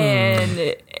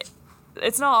 And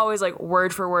it's not always like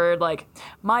word for word, like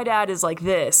my dad is like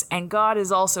this and God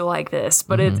is also like this.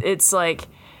 But it's like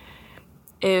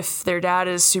if their dad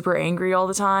is super angry all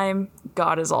the time,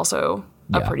 God is also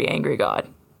a pretty angry God.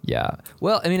 Yeah.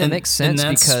 Well, I mean, it makes sense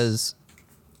because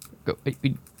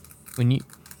when you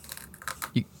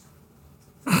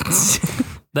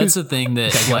that's the thing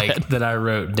that that I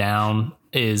wrote down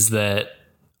is that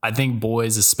I think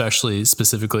boys, especially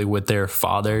specifically with their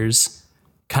fathers,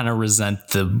 kind of resent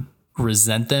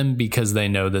them because they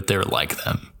know that they're like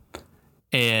them.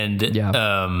 And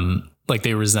like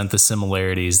they resent the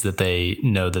similarities that they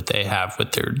know that they have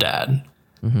with their dad.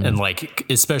 And like,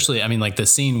 especially, I mean, like the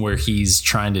scene where he's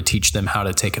trying to teach them how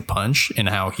to take a punch and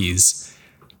how he's,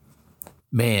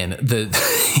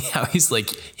 how he's like,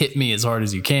 hit me as hard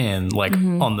as you can, like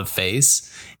on the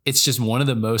face. It's just one of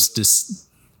the most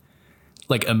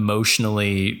like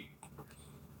emotionally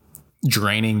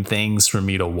draining things for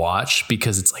me to watch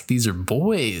because it's like, these are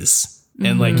boys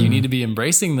and like, you need to be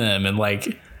embracing them and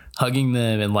like hugging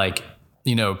them and like,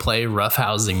 you know, play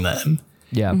roughhousing them.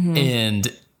 Yeah.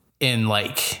 And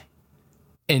like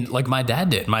my dad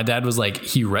did. My dad was like,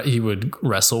 he would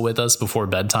wrestle with us before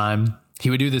bedtime. He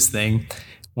would do this thing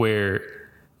where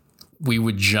we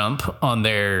would jump on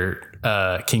their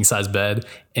king size bed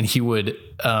and he would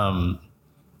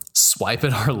swipe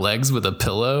at our legs with a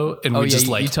pillow and we just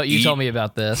like you told me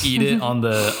about this. Eat it on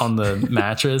the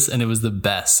mattress, and it was the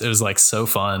best. It was like so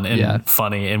fun and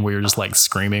funny, and we were just like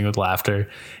screaming with laughter.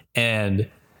 And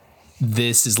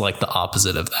this is like the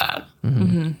opposite of that.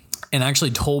 And I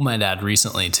actually told my dad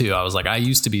recently too. I was like, I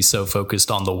used to be so focused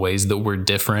on the ways that we're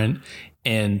different,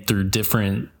 and through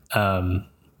different, a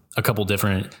couple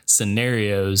different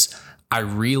scenarios, I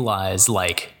realized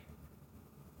like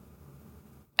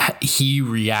he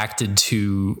reacted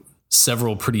to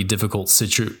several pretty difficult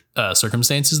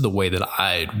circumstances the way that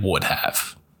I would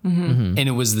have. And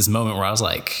it was this moment where I was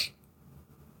like,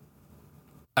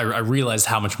 I realized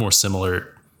how much more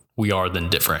similar we are than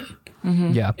different.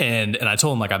 Yeah. And I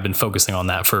told him like, I've been focusing on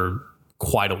that for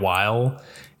quite a while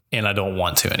and I don't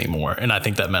want to anymore. And I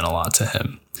think that meant a lot to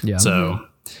him. Yeah. So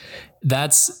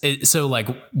that's it. So like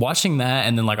watching that,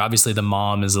 and then like, obviously the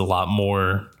mom is a lot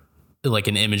more like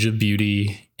an image of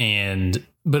beauty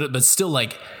but still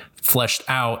like fleshed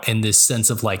out in this sense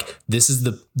of like, this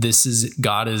is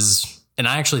God is, and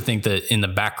I actually think that in the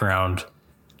background,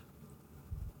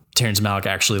 Terrence Malick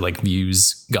actually like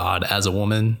views God as a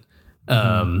woman.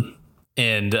 But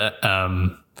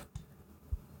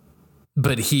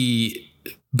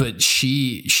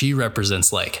she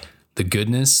represents like the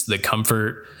goodness, the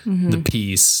comfort, the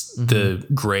peace, the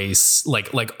grace,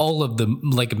 like all of the,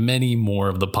 like many more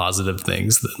of the positive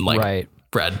things than like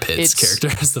Brad Pitt's character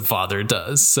as the father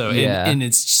does. So, and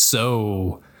it's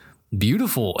so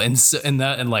beautiful. And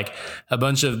like a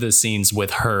bunch of the scenes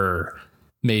with her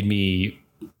made me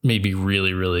made me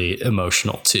really, really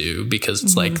emotional too, because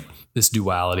it's like this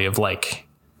duality of like,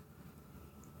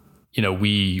 you know,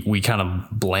 we kind of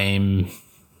blame,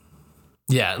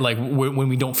 like when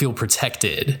we don't feel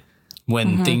protected,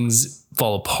 when things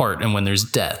fall apart and when there's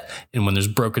death and when there's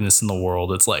brokenness in the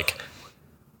world, it's like,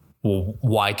 well,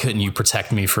 why couldn't you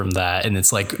protect me from that? And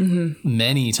it's like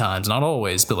many times, not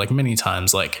always, but like many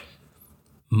times, like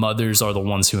mothers are the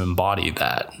ones who embody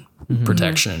that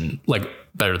protection, like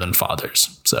better than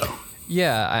fathers. So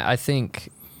yeah, I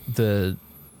think the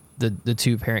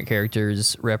two parent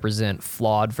characters represent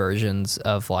flawed versions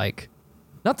of like,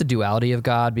 not the duality of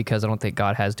God, because I don't think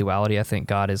God has duality. I think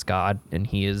God is God, and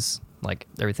he is like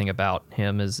everything about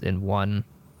him is in one,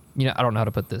 you know, I don't know how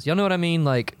to put this. Y'all know what I mean?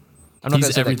 Like, I'm not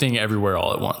he's everything everywhere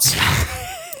all at once.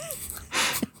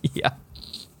 Yeah,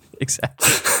 exactly.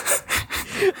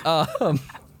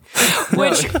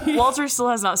 Which Walter still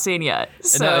has not seen yet.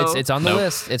 So No, it's on the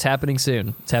list. It's happening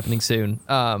soon.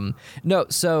 No,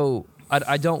 so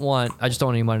I just don't want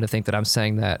anyone to think that I'm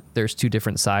saying that there's two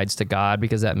different sides to God,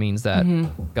 because that means that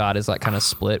God is like kind of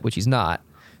split, which he's not.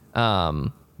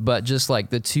 But just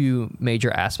like the two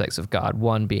major aspects of God,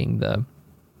 one being the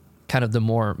kind of the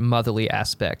more motherly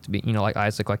aspect, you know, like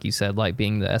Isaac, like you said, like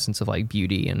being the essence of like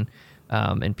beauty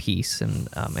and peace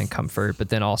and comfort. But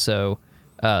then also,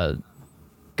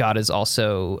 God is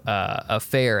also a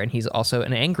fair, and he's also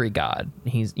an angry God.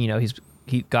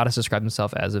 God has described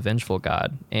himself as a vengeful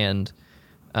God, and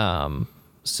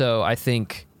so I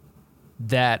think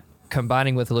that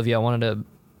combining with Olivia, I wanted to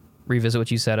revisit what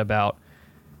you said about.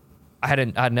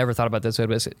 I'd never thought about this,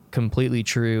 but it's completely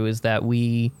true. Is that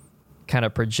we kind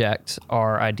of project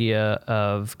our idea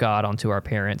of God onto our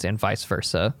parents and vice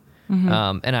versa,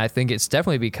 and I think it's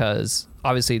definitely because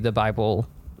obviously the Bible.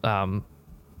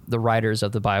 The writers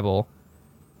of the Bible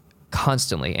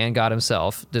constantly, and God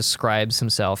himself, describes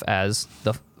himself as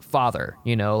the Father,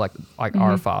 you know, like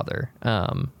our Father.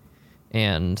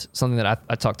 And something that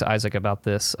I talked to Isaac about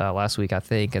this last week, I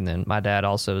think, and then my dad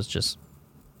also has just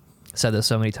said this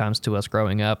so many times to us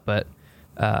growing up, but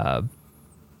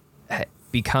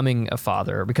becoming a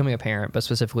father, or becoming a parent, but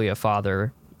specifically a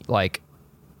father, like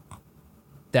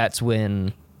that's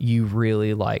when you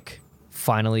really like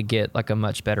finally get like a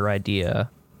much better idea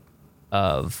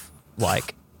of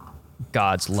like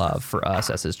God's love for us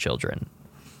as his children.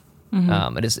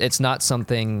 It's not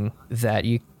something that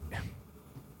it's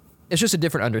just a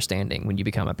different understanding when you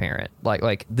become a parent.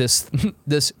 Like this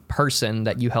person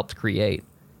that you helped create,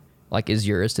 like is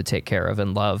yours to take care of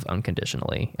and love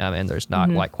unconditionally. And there's not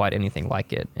like quite anything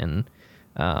like it. And,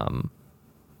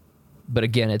 but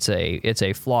again, it's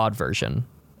a flawed version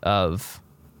of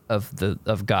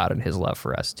God and his love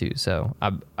for us too. So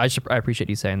I appreciate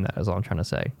you saying that. Is all I'm trying to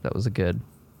say. That was a good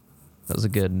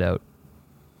note.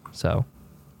 So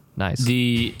nice.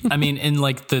 And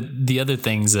like the other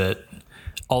things that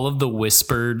all of the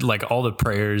whispered, like all the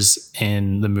prayers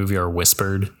in the movie are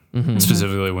whispered,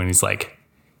 specifically when he's like,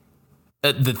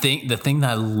 the thing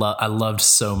that I loved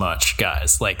so much,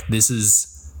 guys, like this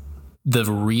is the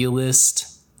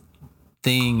realist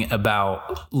thing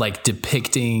about like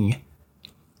depicting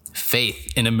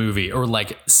faith in a movie, or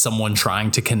like someone trying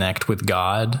to connect with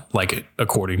God, like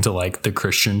according to like the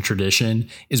Christian tradition,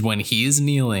 is when he is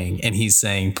kneeling and he's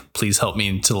saying, please help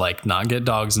me to like not get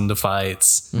dogs into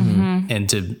fights and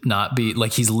to not be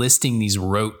like, he's listing these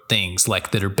rote things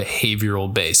like that are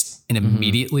behavioral based. And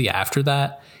immediately after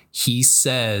that, he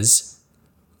says,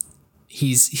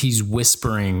 he's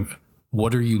whispering,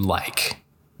 what are you like?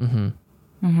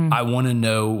 I want to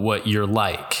know what you're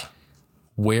like.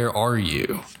 Where are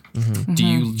you? Do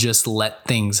you just let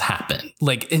things happen?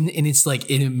 Like, and it's like,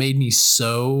 and it made me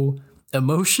so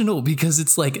emotional, because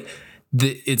it's like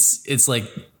it's like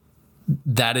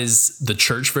that is the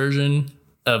church version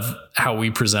of how we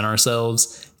present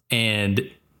ourselves, and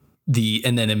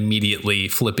then immediately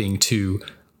flipping to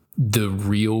the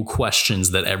real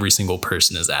questions that every single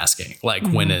person is asking, like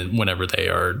whenever they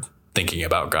are thinking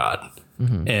about God,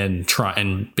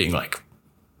 and being like,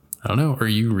 I don't know, are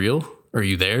you real? Are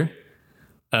you there?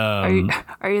 Are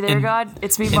you there, God?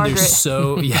 It's me, Margaret.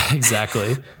 Yeah,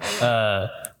 exactly.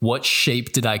 What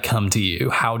shape did I come to you?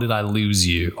 How did I lose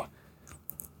you?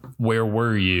 Where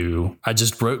were you? I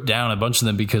just wrote down a bunch of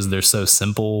them because they're so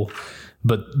simple,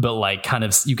 but like kind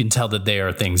of, you can tell that they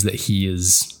are things that he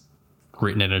is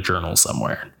written in a journal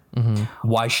somewhere.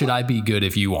 Why should I be good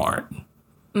if you aren't?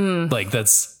 Like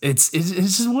it's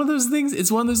just one of those things.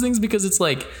 It's one of those things because it's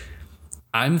like,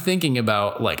 I'm thinking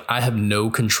about like, I have no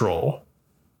control.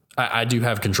 I do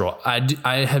have control.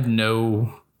 I have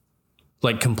no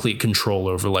like complete control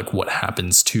over like what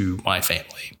happens to my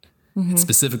family.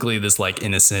 Specifically this like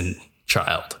innocent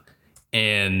child.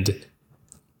 And,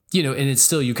 you know, and it's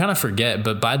still, you kind of forget,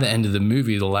 but by the end of the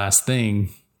movie, the last thing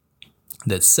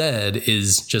that's said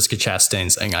is Jessica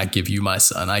Chastain saying, I give you my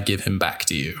son, I give him back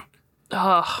to you.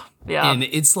 Oh, yeah. And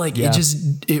it's like, it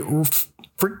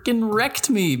freaking wrecked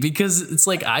me, because it's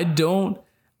like, I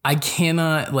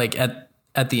cannot, like, at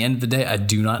the end of the day, I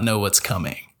do not know what's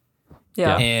coming.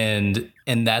 Yeah. And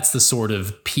that's the sort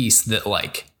of peace that,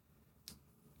 like,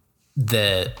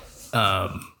 that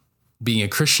being a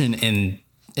Christian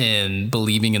and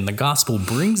believing in the gospel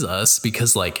brings us,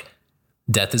 because, like,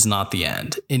 death is not the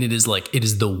end, and it is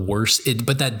the worst.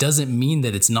 But that doesn't mean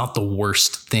that it's not the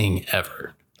worst thing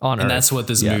ever on earth. And that's what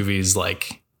this movie is,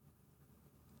 like,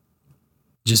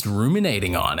 just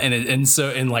ruminating on. And so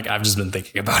I've just been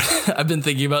thinking about it. I've been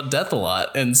thinking about death a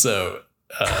lot, and so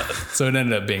it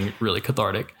ended up being really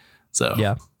cathartic. So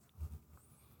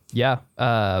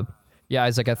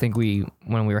Isaac, I think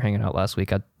when we were hanging out last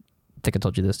week, I think I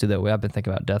told you this too, that I've been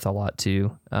thinking about death a lot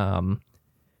too. And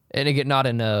again, not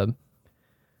in a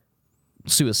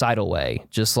suicidal way,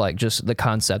 just the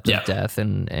concept of death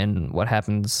and what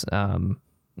happens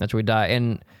after we die.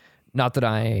 And not that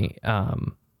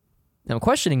I'm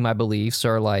questioning my beliefs,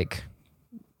 or like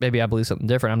maybe I believe something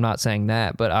different. I'm not saying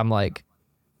that, but I'm like,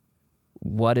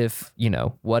 what if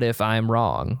I'm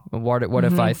wrong? What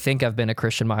if I think I've been a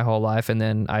Christian my whole life, and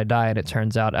then I die and it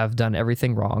turns out I've done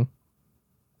everything wrong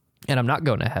and I'm not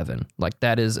going to heaven? Like,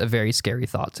 that is a very scary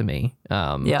thought to me.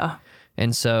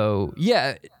 And so,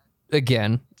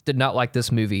 again, did not like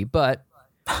this movie, but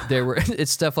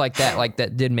it's stuff like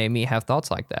that did make me have thoughts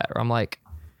like that. Or I'm like,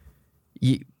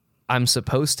 I'm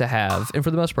supposed to have, and for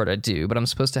the most part I do, but I'm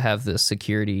supposed to have this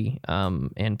security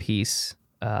and peace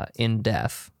in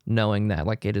death, knowing that,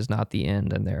 like, it is not the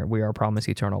end, and we are promised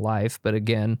eternal life. But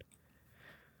again,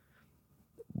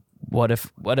 what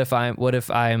if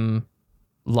I'm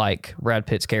like Brad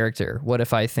Pitt's character? What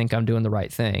if I think I'm doing the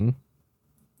right thing?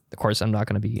 Of course, I'm not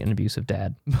going to be an abusive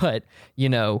dad, but, you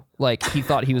know, like, he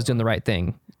thought he was doing the right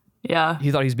thing. Yeah.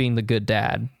 He thought he was being the good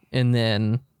dad,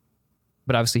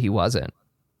 but obviously he wasn't.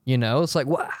 You know, it's like,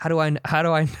 what? How do I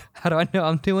know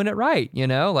I'm doing it right? You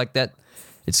know, like that.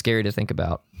 It's scary to think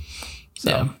about.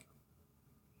 So,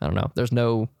 I don't know. There's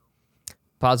no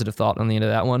positive thought on the end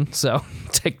of that one. So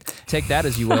take that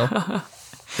as you will.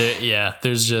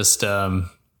 There's just I've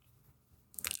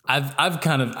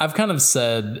kind of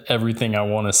said everything I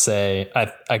want to say.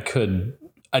 I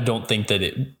don't think that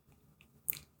it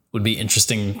would be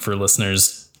interesting for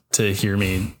listeners to hear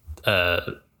me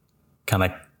kind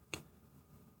of.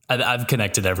 I've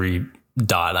connected every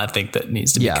dot I think that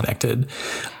needs to be connected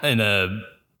in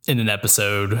an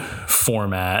episode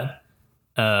format.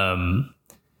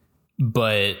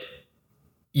 But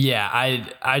yeah,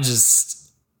 I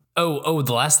just, the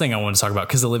last thing I want to talk about,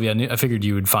 because Olivia, I figured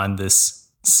you would find this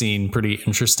scene pretty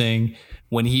interesting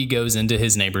when he goes into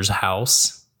his neighbor's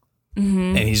house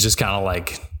and he's just kind of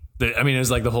like, I mean, it was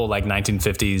like the whole like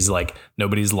 1950s, like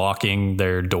nobody's locking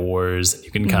their doors. You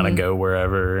can kind of go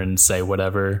wherever and say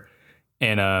whatever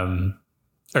and,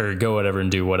 or go whatever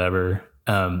and do whatever.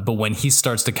 But when he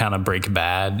starts to kind of break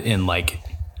bad and like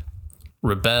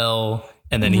rebel,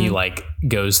 and then he like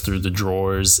goes through the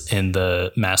drawers in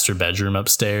the master bedroom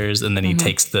upstairs, and then he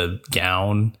takes the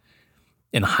gown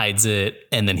and hides it.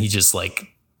 And then he just like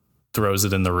throws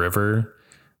it in the river.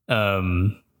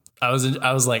 I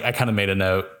was like, I kind of made a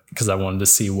note because I wanted to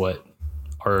see what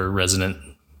our resident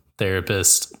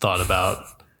therapist thought about,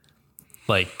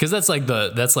 like, because that's like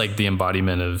the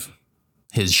embodiment of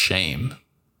his shame.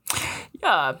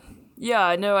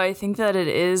 Yeah, no, I think that it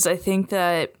is. I think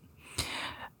that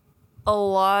a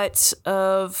lot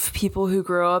of people who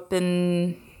grow up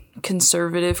in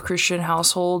conservative Christian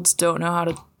households don't know how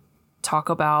to talk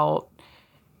about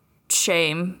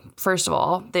shame, first of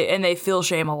all. They feel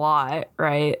shame a lot,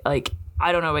 right? Like,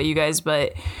 I don't know about you guys,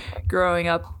 but growing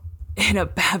up in a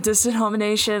Baptist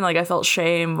denomination, like, I felt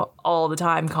shame all the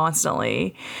time,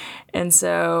 constantly. And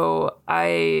so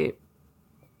I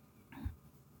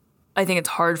think it's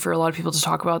hard for a lot of people to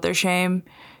talk about their shame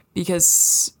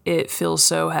because it feels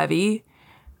so heavy.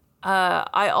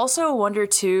 I also wonder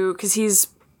too, because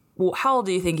how old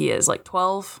do you think he is? Like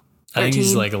 12? 13? I think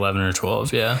he's like 11 or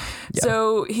 12. Yeah.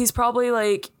 So he's probably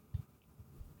like,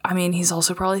 I mean, he's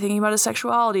also probably thinking about his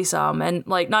sexuality some, and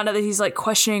like, not that he's like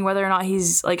questioning whether or not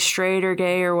he's like straight or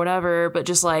gay or whatever, but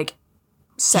just like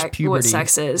what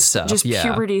sex is, stuff. Just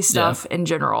puberty stuff in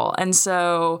general. And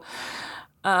so,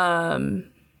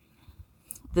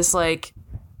 this like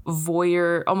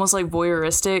almost like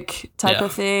voyeuristic type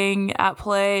of thing at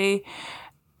play,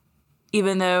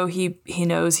 even though he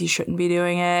knows he shouldn't be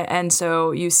doing it. And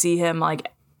so you see him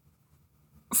like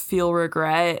feel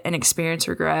regret and experience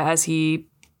regret as he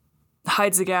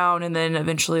hides the gown and then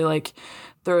eventually like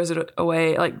throws it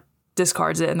away, like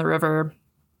discards it in the river.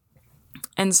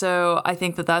 And so I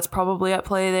think that that's probably at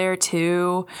play there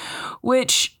too,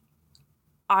 which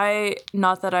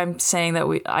not that I'm saying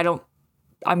that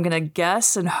I'm going to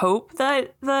guess and hope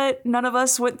that none of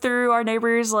us went through our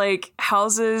neighbors' like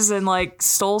houses and like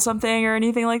stole something or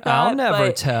anything like that. I'll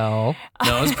never tell.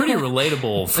 No, it's pretty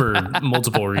relatable for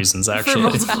multiple reasons, actually. For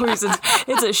multiple reasons.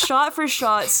 It's a shot for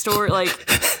shot story, like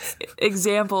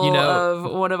example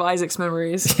of one of Isaac's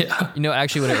memories. Yeah. You know,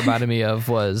 actually, what it reminded me of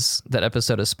was that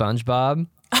episode of SpongeBob.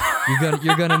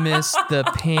 You're gonna miss the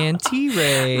panty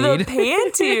raid. The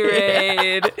panty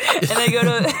raid. And they go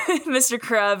to Mr.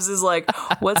 Krabs is like,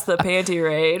 what's the panty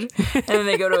raid? And then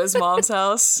they go to his mom's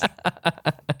house.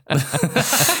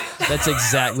 That's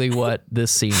exactly what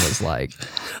this scene was like.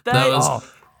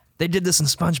 They did this in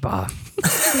SpongeBob.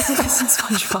 They did this in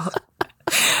SpongeBob.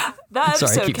 That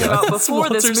Sorry, episode keep came going. out before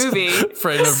this Walter's movie.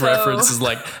 Frame of reference is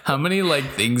like, how many like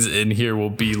things in here will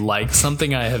be like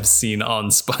something I have seen on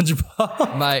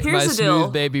SpongeBob? My Here's the deal.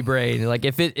 smooth baby brain. Like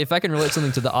if I can relate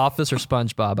something to The Office or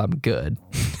SpongeBob, I'm good.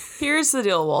 Here's the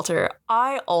deal, Walter.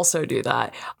 I also do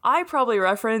that. I probably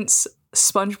reference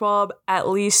SpongeBob at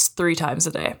least 3 times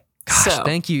a day. Gosh, So,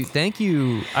 thank you.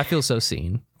 I feel so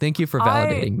seen. Thank you for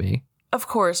validating me. of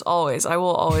course, always. I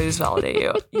will always validate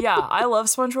you. Yeah, I love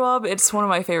SpongeBob. It's one of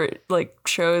my favorite like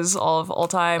shows of all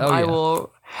time. Oh, I yeah.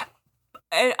 will,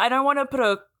 and I want to put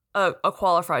a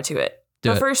qualifier to it. Do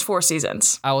The it. first 4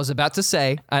 seasons. I was about to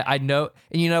say, I know,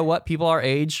 and you know what? People our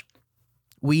age,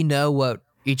 we know what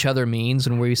each other means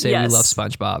when we say Yes. we love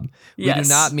SpongeBob. We Yes. do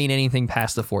not mean anything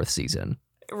past the 4th season.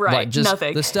 Right. Like just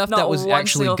Nothing. the stuff Not that was one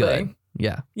actually single good. thing.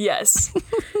 Yeah. Yes.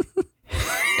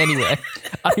 Anyway,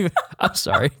 I'm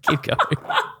sorry. Keep going.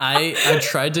 I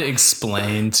tried to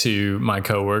explain to my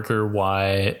coworker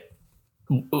why.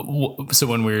 So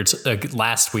when we were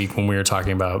last week when we were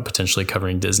talking about potentially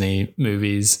covering Disney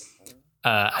movies,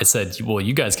 I said, "Well,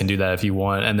 you guys can do that if you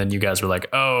want." And then you guys were like,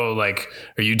 "Oh, like,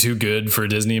 are you too good for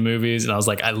Disney movies?" And I was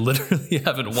like, "I literally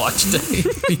haven't watched any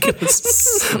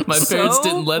because my parents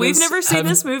didn't let us. We've never seen have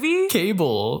this movie.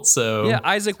 cable." So Yeah,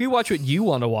 Isaac, we watch what you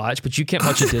want to watch, but you can't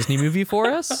watch a Disney movie for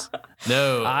us.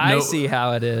 no, See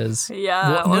how it is.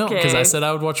 Yeah. no, okay. because I said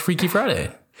I would watch Freaky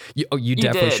Friday. You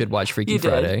definitely did. should watch Freaky You did.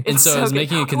 Friday. And It's so I was so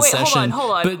making a good. Wait, concession. hold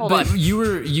on, hold but on.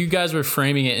 you guys were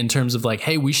framing it in terms of like,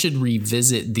 hey, we should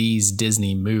revisit these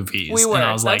Disney movies. We were. And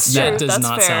I was like, That's that true. does That's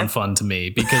not fair. sound fun to me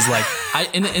because like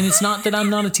and it's not that I'm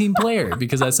not a team player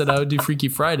because I said I would do Freaky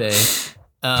Friday.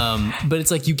 But it's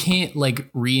like you can't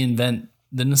like reinvent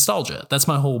the nostalgia. That's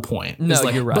my whole point. No, It's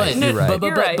like, you're right. But, You're right. But,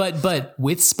 You're right. but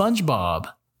with SpongeBob,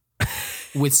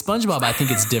 I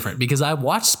think it's different because I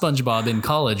watched SpongeBob in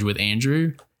college with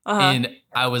Andrew, and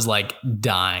I was like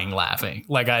dying laughing.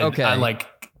 Like I like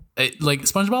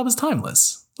SpongeBob is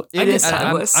timeless. It is I'm-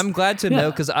 timeless. I'm glad to know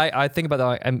because I think about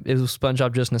that. Like, is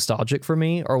SpongeBob just nostalgic for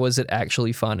me, or was it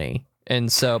actually funny?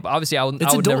 And so, but obviously, I would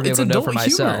never be able to know for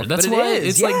myself. That's but why it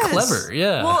is, it's yes. like clever.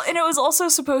 Yeah. Well, and it was also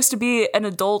supposed to be an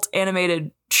adult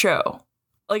animated show.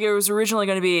 Like it was originally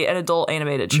going to be an adult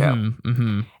animated show.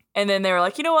 Mm-hmm. And then they were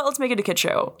like, you know what? Let's make it a kid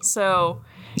show. So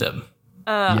Yeah.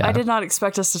 I did not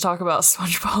expect us to talk about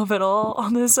SpongeBob at all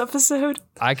on this episode.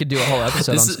 I could do a whole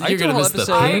episode. You're gonna miss the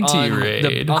panty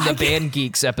raid. on the Band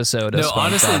Geeks episode. No, of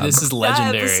honestly, SpongeBob. this is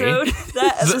legendary.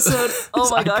 That episode, oh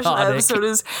my gosh, that iconic. episode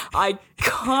is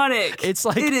iconic. It's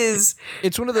like it is.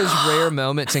 It's one of those rare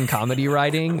moments in comedy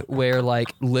writing where like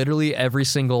literally every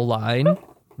single line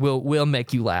will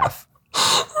make you laugh.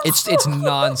 It's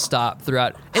nonstop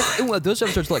throughout. And those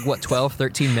episodes are like what 12,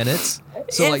 13 minutes.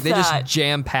 So like they just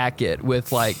jam pack it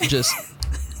with like just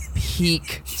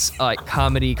peak like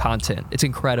comedy content. It's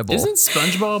incredible. Is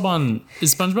SpongeBob on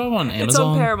Amazon? It's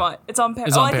on Paramount. It's on Paramount.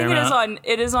 It's on I think Paramount?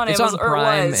 it is on It's Amazon. on or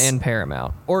Prime was. and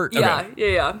Paramount. Or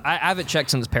Yeah. I haven't checked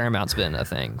since Paramount's been a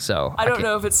thing. So I don't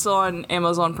know if it's still on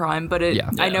Amazon Prime, but Yeah.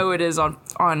 I know it is on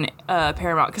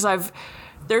Paramount because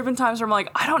there have been times where I'm like,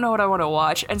 I don't know what I want to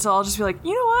watch, and so I'll just be like,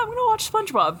 you know what, I'm gonna watch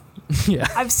SpongeBob. Yeah.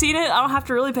 I've seen it. I don't have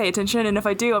to really pay attention, and if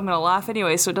I do, I'm gonna laugh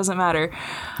anyway, so it doesn't matter.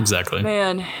 Exactly.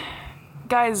 Man,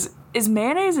 guys, is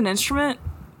mayonnaise an instrument?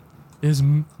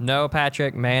 No,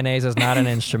 Patrick, mayonnaise is not an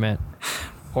instrument.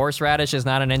 Horseradish is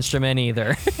not an instrument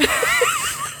either.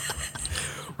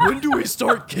 When do we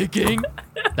start kicking?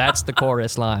 That's the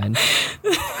chorus line.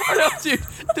 No, dude,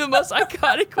 the most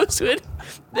iconic was when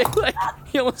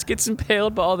he almost gets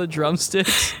impaled by all the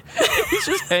drumsticks. He's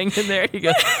just hanging there. He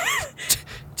goes,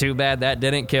 "Too bad that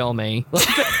didn't kill me."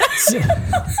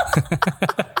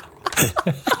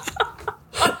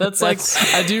 That's like,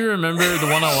 I do remember the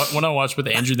one I watched with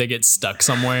Andrew. They get stuck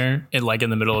somewhere in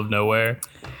the middle of nowhere,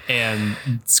 and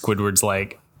Squidward's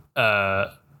like,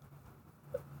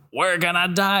 we're gonna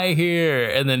die here.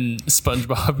 And then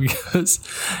SpongeBob goes,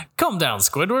 calm down,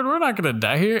 Squidward, we're not gonna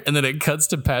die here. And then it cuts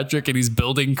to Patrick and he's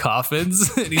building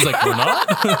coffins. And he's like, we're not?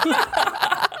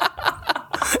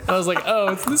 I was like,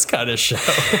 oh, it's this kind of show.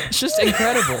 It's just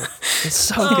incredible. It's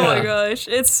so Oh good. my gosh,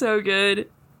 it's so good.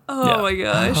 Oh my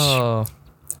gosh. Oh.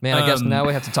 Man, I guess now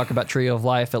we have to talk about Tree of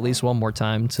Life at least one more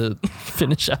time to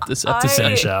finish out this episode.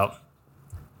 Finish out.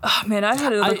 Oh, man, I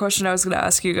had another question I was going to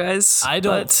ask you guys. I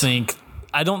don't think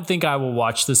I will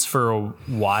watch this for a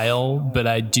while, but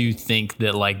I do think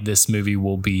that like this movie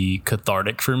will be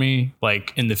cathartic for me,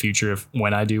 like in the future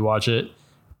when I do watch it.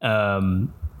 And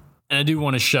I do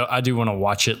want to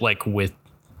watch it like with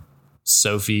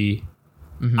Sophie.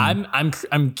 Mm-hmm.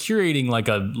 I'm curating like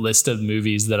a list of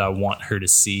movies that I want her to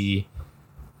see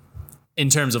in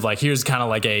terms of like, here's kind of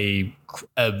like a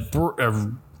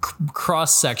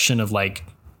cross section of like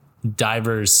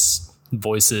diverse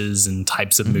voices and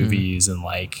types of movies, and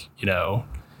like, you know,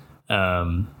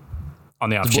 on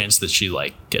the off chance that she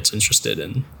like gets interested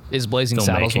in Is Blazing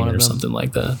Saddles filmmaking one of or them? something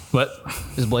like that. What?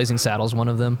 Is Blazing Saddles one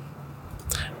of them?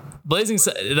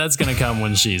 That's gonna come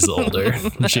when she's older.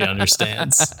 She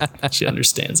understands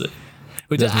it.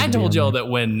 Which I told y'all that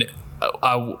when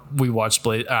I watched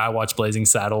Blazing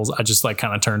Saddles, I just like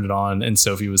kind of turned it on and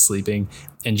Sophie was sleeping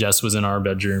and Jess was in our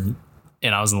bedroom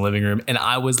and I was in the living room and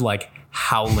I was like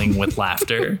howling with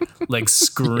laughter, like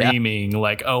screaming,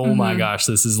 like, oh my gosh,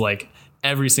 this is like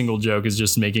every single joke is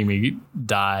just making me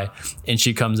die. And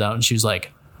she comes out and she's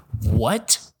like,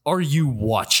 what are you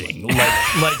watching? Like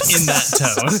in that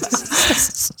tone.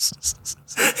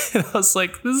 And I was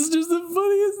like, this is just the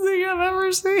funniest thing I've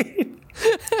ever seen.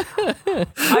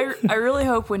 I really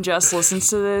hope when Jess listens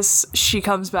to this, she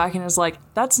comes back and is like,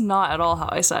 that's not at all how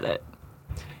I said it.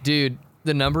 Dude,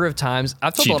 the number of times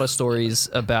I've told a lot of stories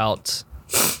about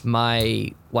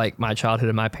my childhood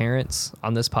and my parents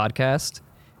on this podcast.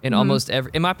 And almost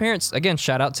and my parents, again,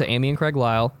 shout out to Amy and Craig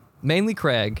Lyle, mainly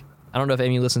Craig. I don't know if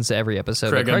Amy listens to every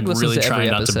episode. Craig, but Craig I'm listens really to every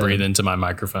trying not episode. to breathe into my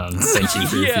microphone. Thank you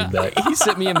for your feedback. He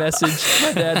sent me a message.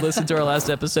 My dad listened to our last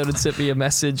episode and sent me a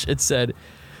message. It said,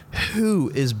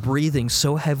 who is breathing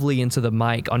so heavily into the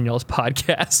mic on y'all's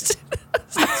podcast?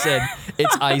 I said,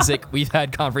 it's Isaac. We've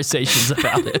had conversations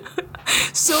about it.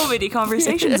 So many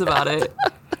conversations about it.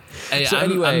 Hey, So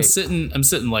I'm, anyway- I'm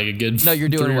sitting like a good No, you're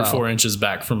doing 3 or well. 4 inches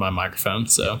back from my microphone.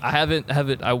 So I haven't.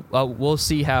 We'll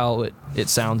see how it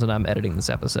sounds when I'm editing this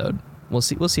episode. We'll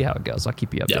see how it goes. I'll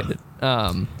keep you updated.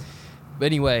 But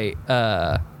anyway,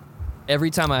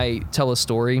 every time I tell a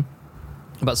story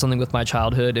about something with my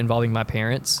childhood involving my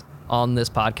parents on this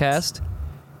podcast,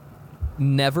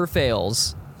 never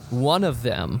fails, one of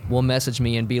them will message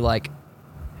me and be like,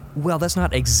 well, that's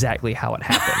not exactly how it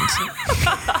happened.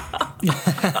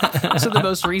 So the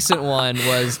most recent one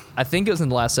was, I think it was in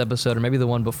the last episode or maybe the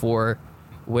one before,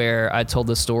 where I told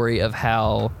the story of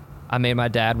how I made my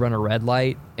dad run a red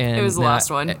light. And It was the then last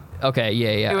one. Okay,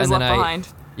 yeah. It was and Left then Behind.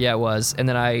 Yeah, it was. And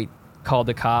then I called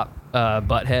the cop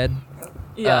Butthead.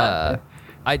 Yeah.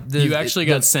 you actually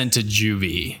got sent to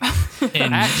juvie, and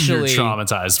you're Actually,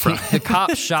 traumatized from the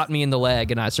cop shot me in the leg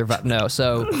and I survived. No,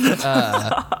 so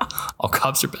all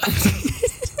cops are bad.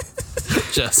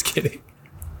 Just kidding.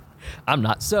 I'm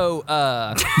not. So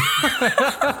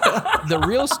the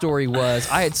real story was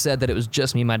I had said that it was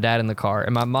just me and my dad in the car,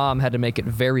 and my mom had to make it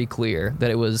very clear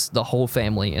that it was the whole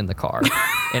family in the car.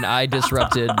 And I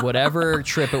disrupted whatever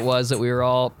trip it was that we were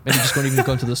all maybe just going to even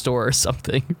go to the store or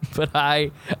something. But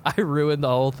I ruined the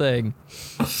whole thing.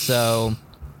 So,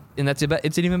 and it's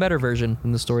an even better version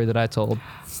than the story that I told.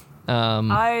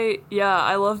 I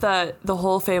love that the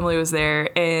whole family was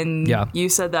there, and Yeah. you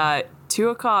said that to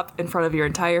a cop in front of your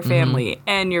entire family,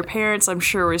 and your parents, I'm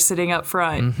sure, were sitting up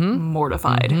front,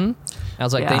 mortified. I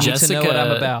was like, Yeah. they need to know what I'm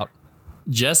Jessica- about.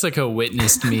 Jessica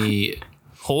witnessed me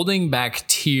holding back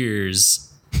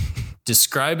tears,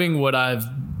 describing what I've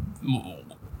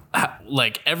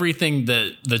like everything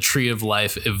that the Tree of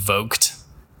Life evoked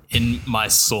in my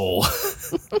soul.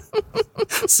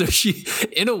 So she,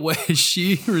 in a way,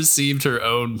 she received her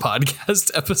own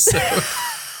podcast episode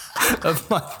of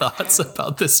my thoughts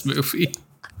about this movie.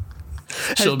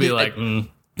 She'll be like,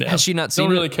 yeah, Has she not seen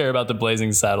don't it? really care about the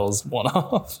Blazing Saddles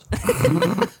one-off.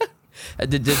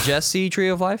 Did Jess see Tree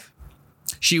of Life?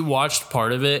 She watched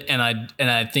part of it, and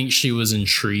I think she was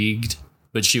intrigued,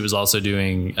 but she was also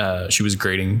doing she was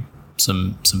grading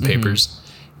some papers,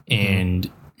 and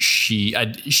she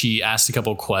asked a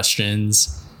couple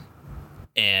questions,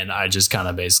 And I just kind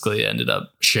of basically ended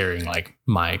up sharing like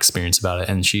my experience about it.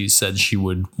 And she said she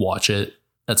would watch it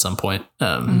at some point.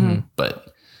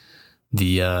 But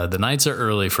the nights are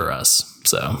early for us.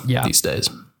 So these days,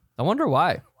 I wonder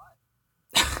why.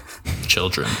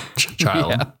 Children,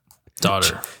 child,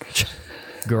 daughter,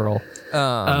 girl.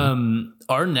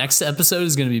 Our next episode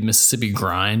is going to be Mississippi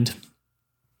Grind.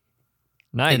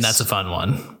 Nice. And that's a fun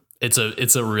one. It's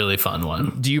a really fun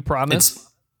one. Do you promise?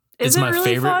 Is it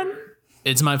really fun?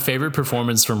 It's my favorite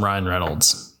performance from Ryan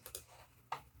Reynolds.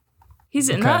 He's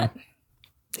in that?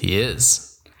 He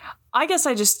is. I guess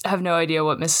I just have no idea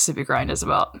what Mississippi Grind is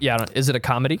about. Yeah. Is it a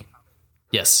comedy?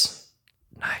 Yes.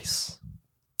 Nice.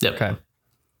 Yep. Okay.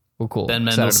 Well, cool. Ben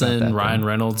Mendelsohn, Ryan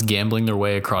Reynolds gambling their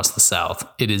way across the South.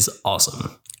 It is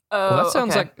awesome. Oh,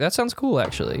 Well, that sounds cool,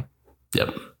 actually.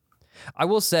 Yep. I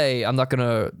will say I'm not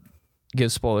gonna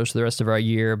give spoilers for the rest of our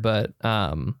year, but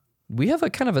we have a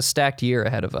kind of a stacked year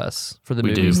ahead of us for the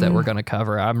movies that we're gonna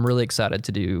cover. I'm really excited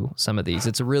to do some of these.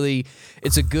 It's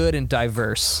a good and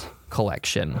diverse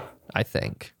collection, I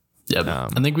think. Yep.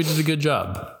 I think we did a good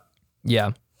job.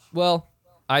 Yeah. Well,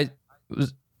 I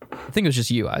think it was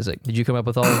just you, Isaac. Did you come up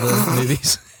with all of the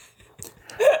movies?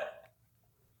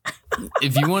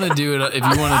 If you want to do it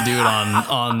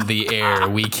on the air,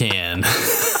 we can.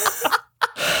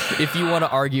 If you want to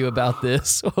argue about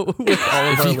this with all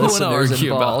of our listeners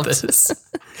involved,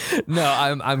 no,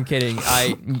 I'm kidding.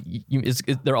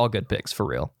 They're all good picks for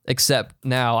real. Except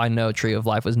now I know Tree of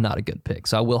Life was not a good pick,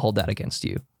 so I will hold that against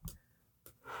you.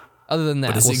 Other than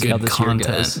that, we'll see how this year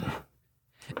goes.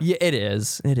 Yeah, it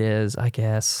is. It is, I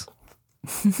guess.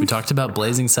 We talked about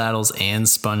Blazing Saddles and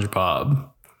SpongeBob.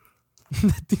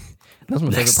 That's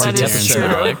my favorite part of the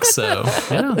episode. So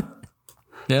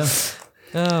yeah.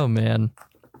 Oh man.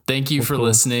 Thank you for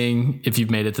listening. If you've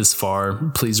made it this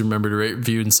far, please remember to rate,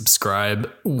 review, and subscribe.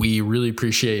 We really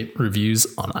appreciate reviews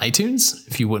on iTunes.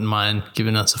 If you wouldn't mind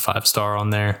giving us a 5-star on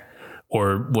there,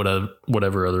 or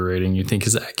whatever other rating you think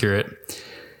is accurate.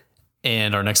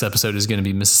 And our next episode is going to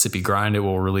be Mississippi Grind. It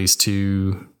will release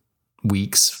 2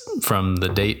 weeks from the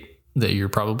date that you're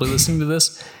probably listening to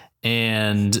this.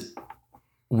 And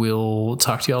we'll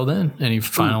talk to y'all then. Any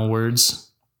final words?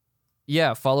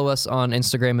 Yeah, follow us on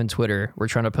Instagram and Twitter. We're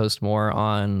trying to post more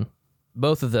on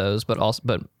both of those, but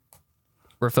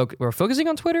we're focusing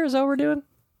on Twitter. Is that what we're doing?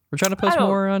 We're trying to post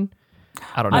more on.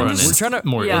 I don't know. We're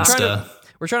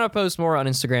trying to post more on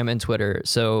Instagram and Twitter.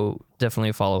 So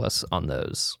definitely follow us on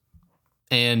those.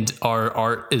 And our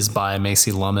art is by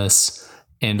Macy Lummis,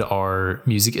 and our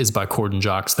music is by Cord and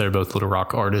Jocks. They're both Little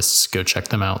Rock artists. Go check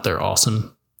them out. They're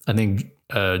awesome. I think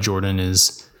Jordan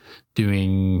is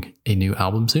doing a new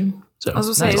album soon. So I was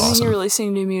going to say, isn't he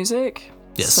releasing new music?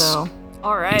 Yes. So,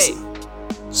 all right.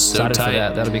 So excited for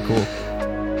that. That'll be cool.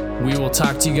 We will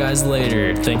talk to you guys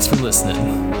later. Thanks for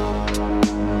listening.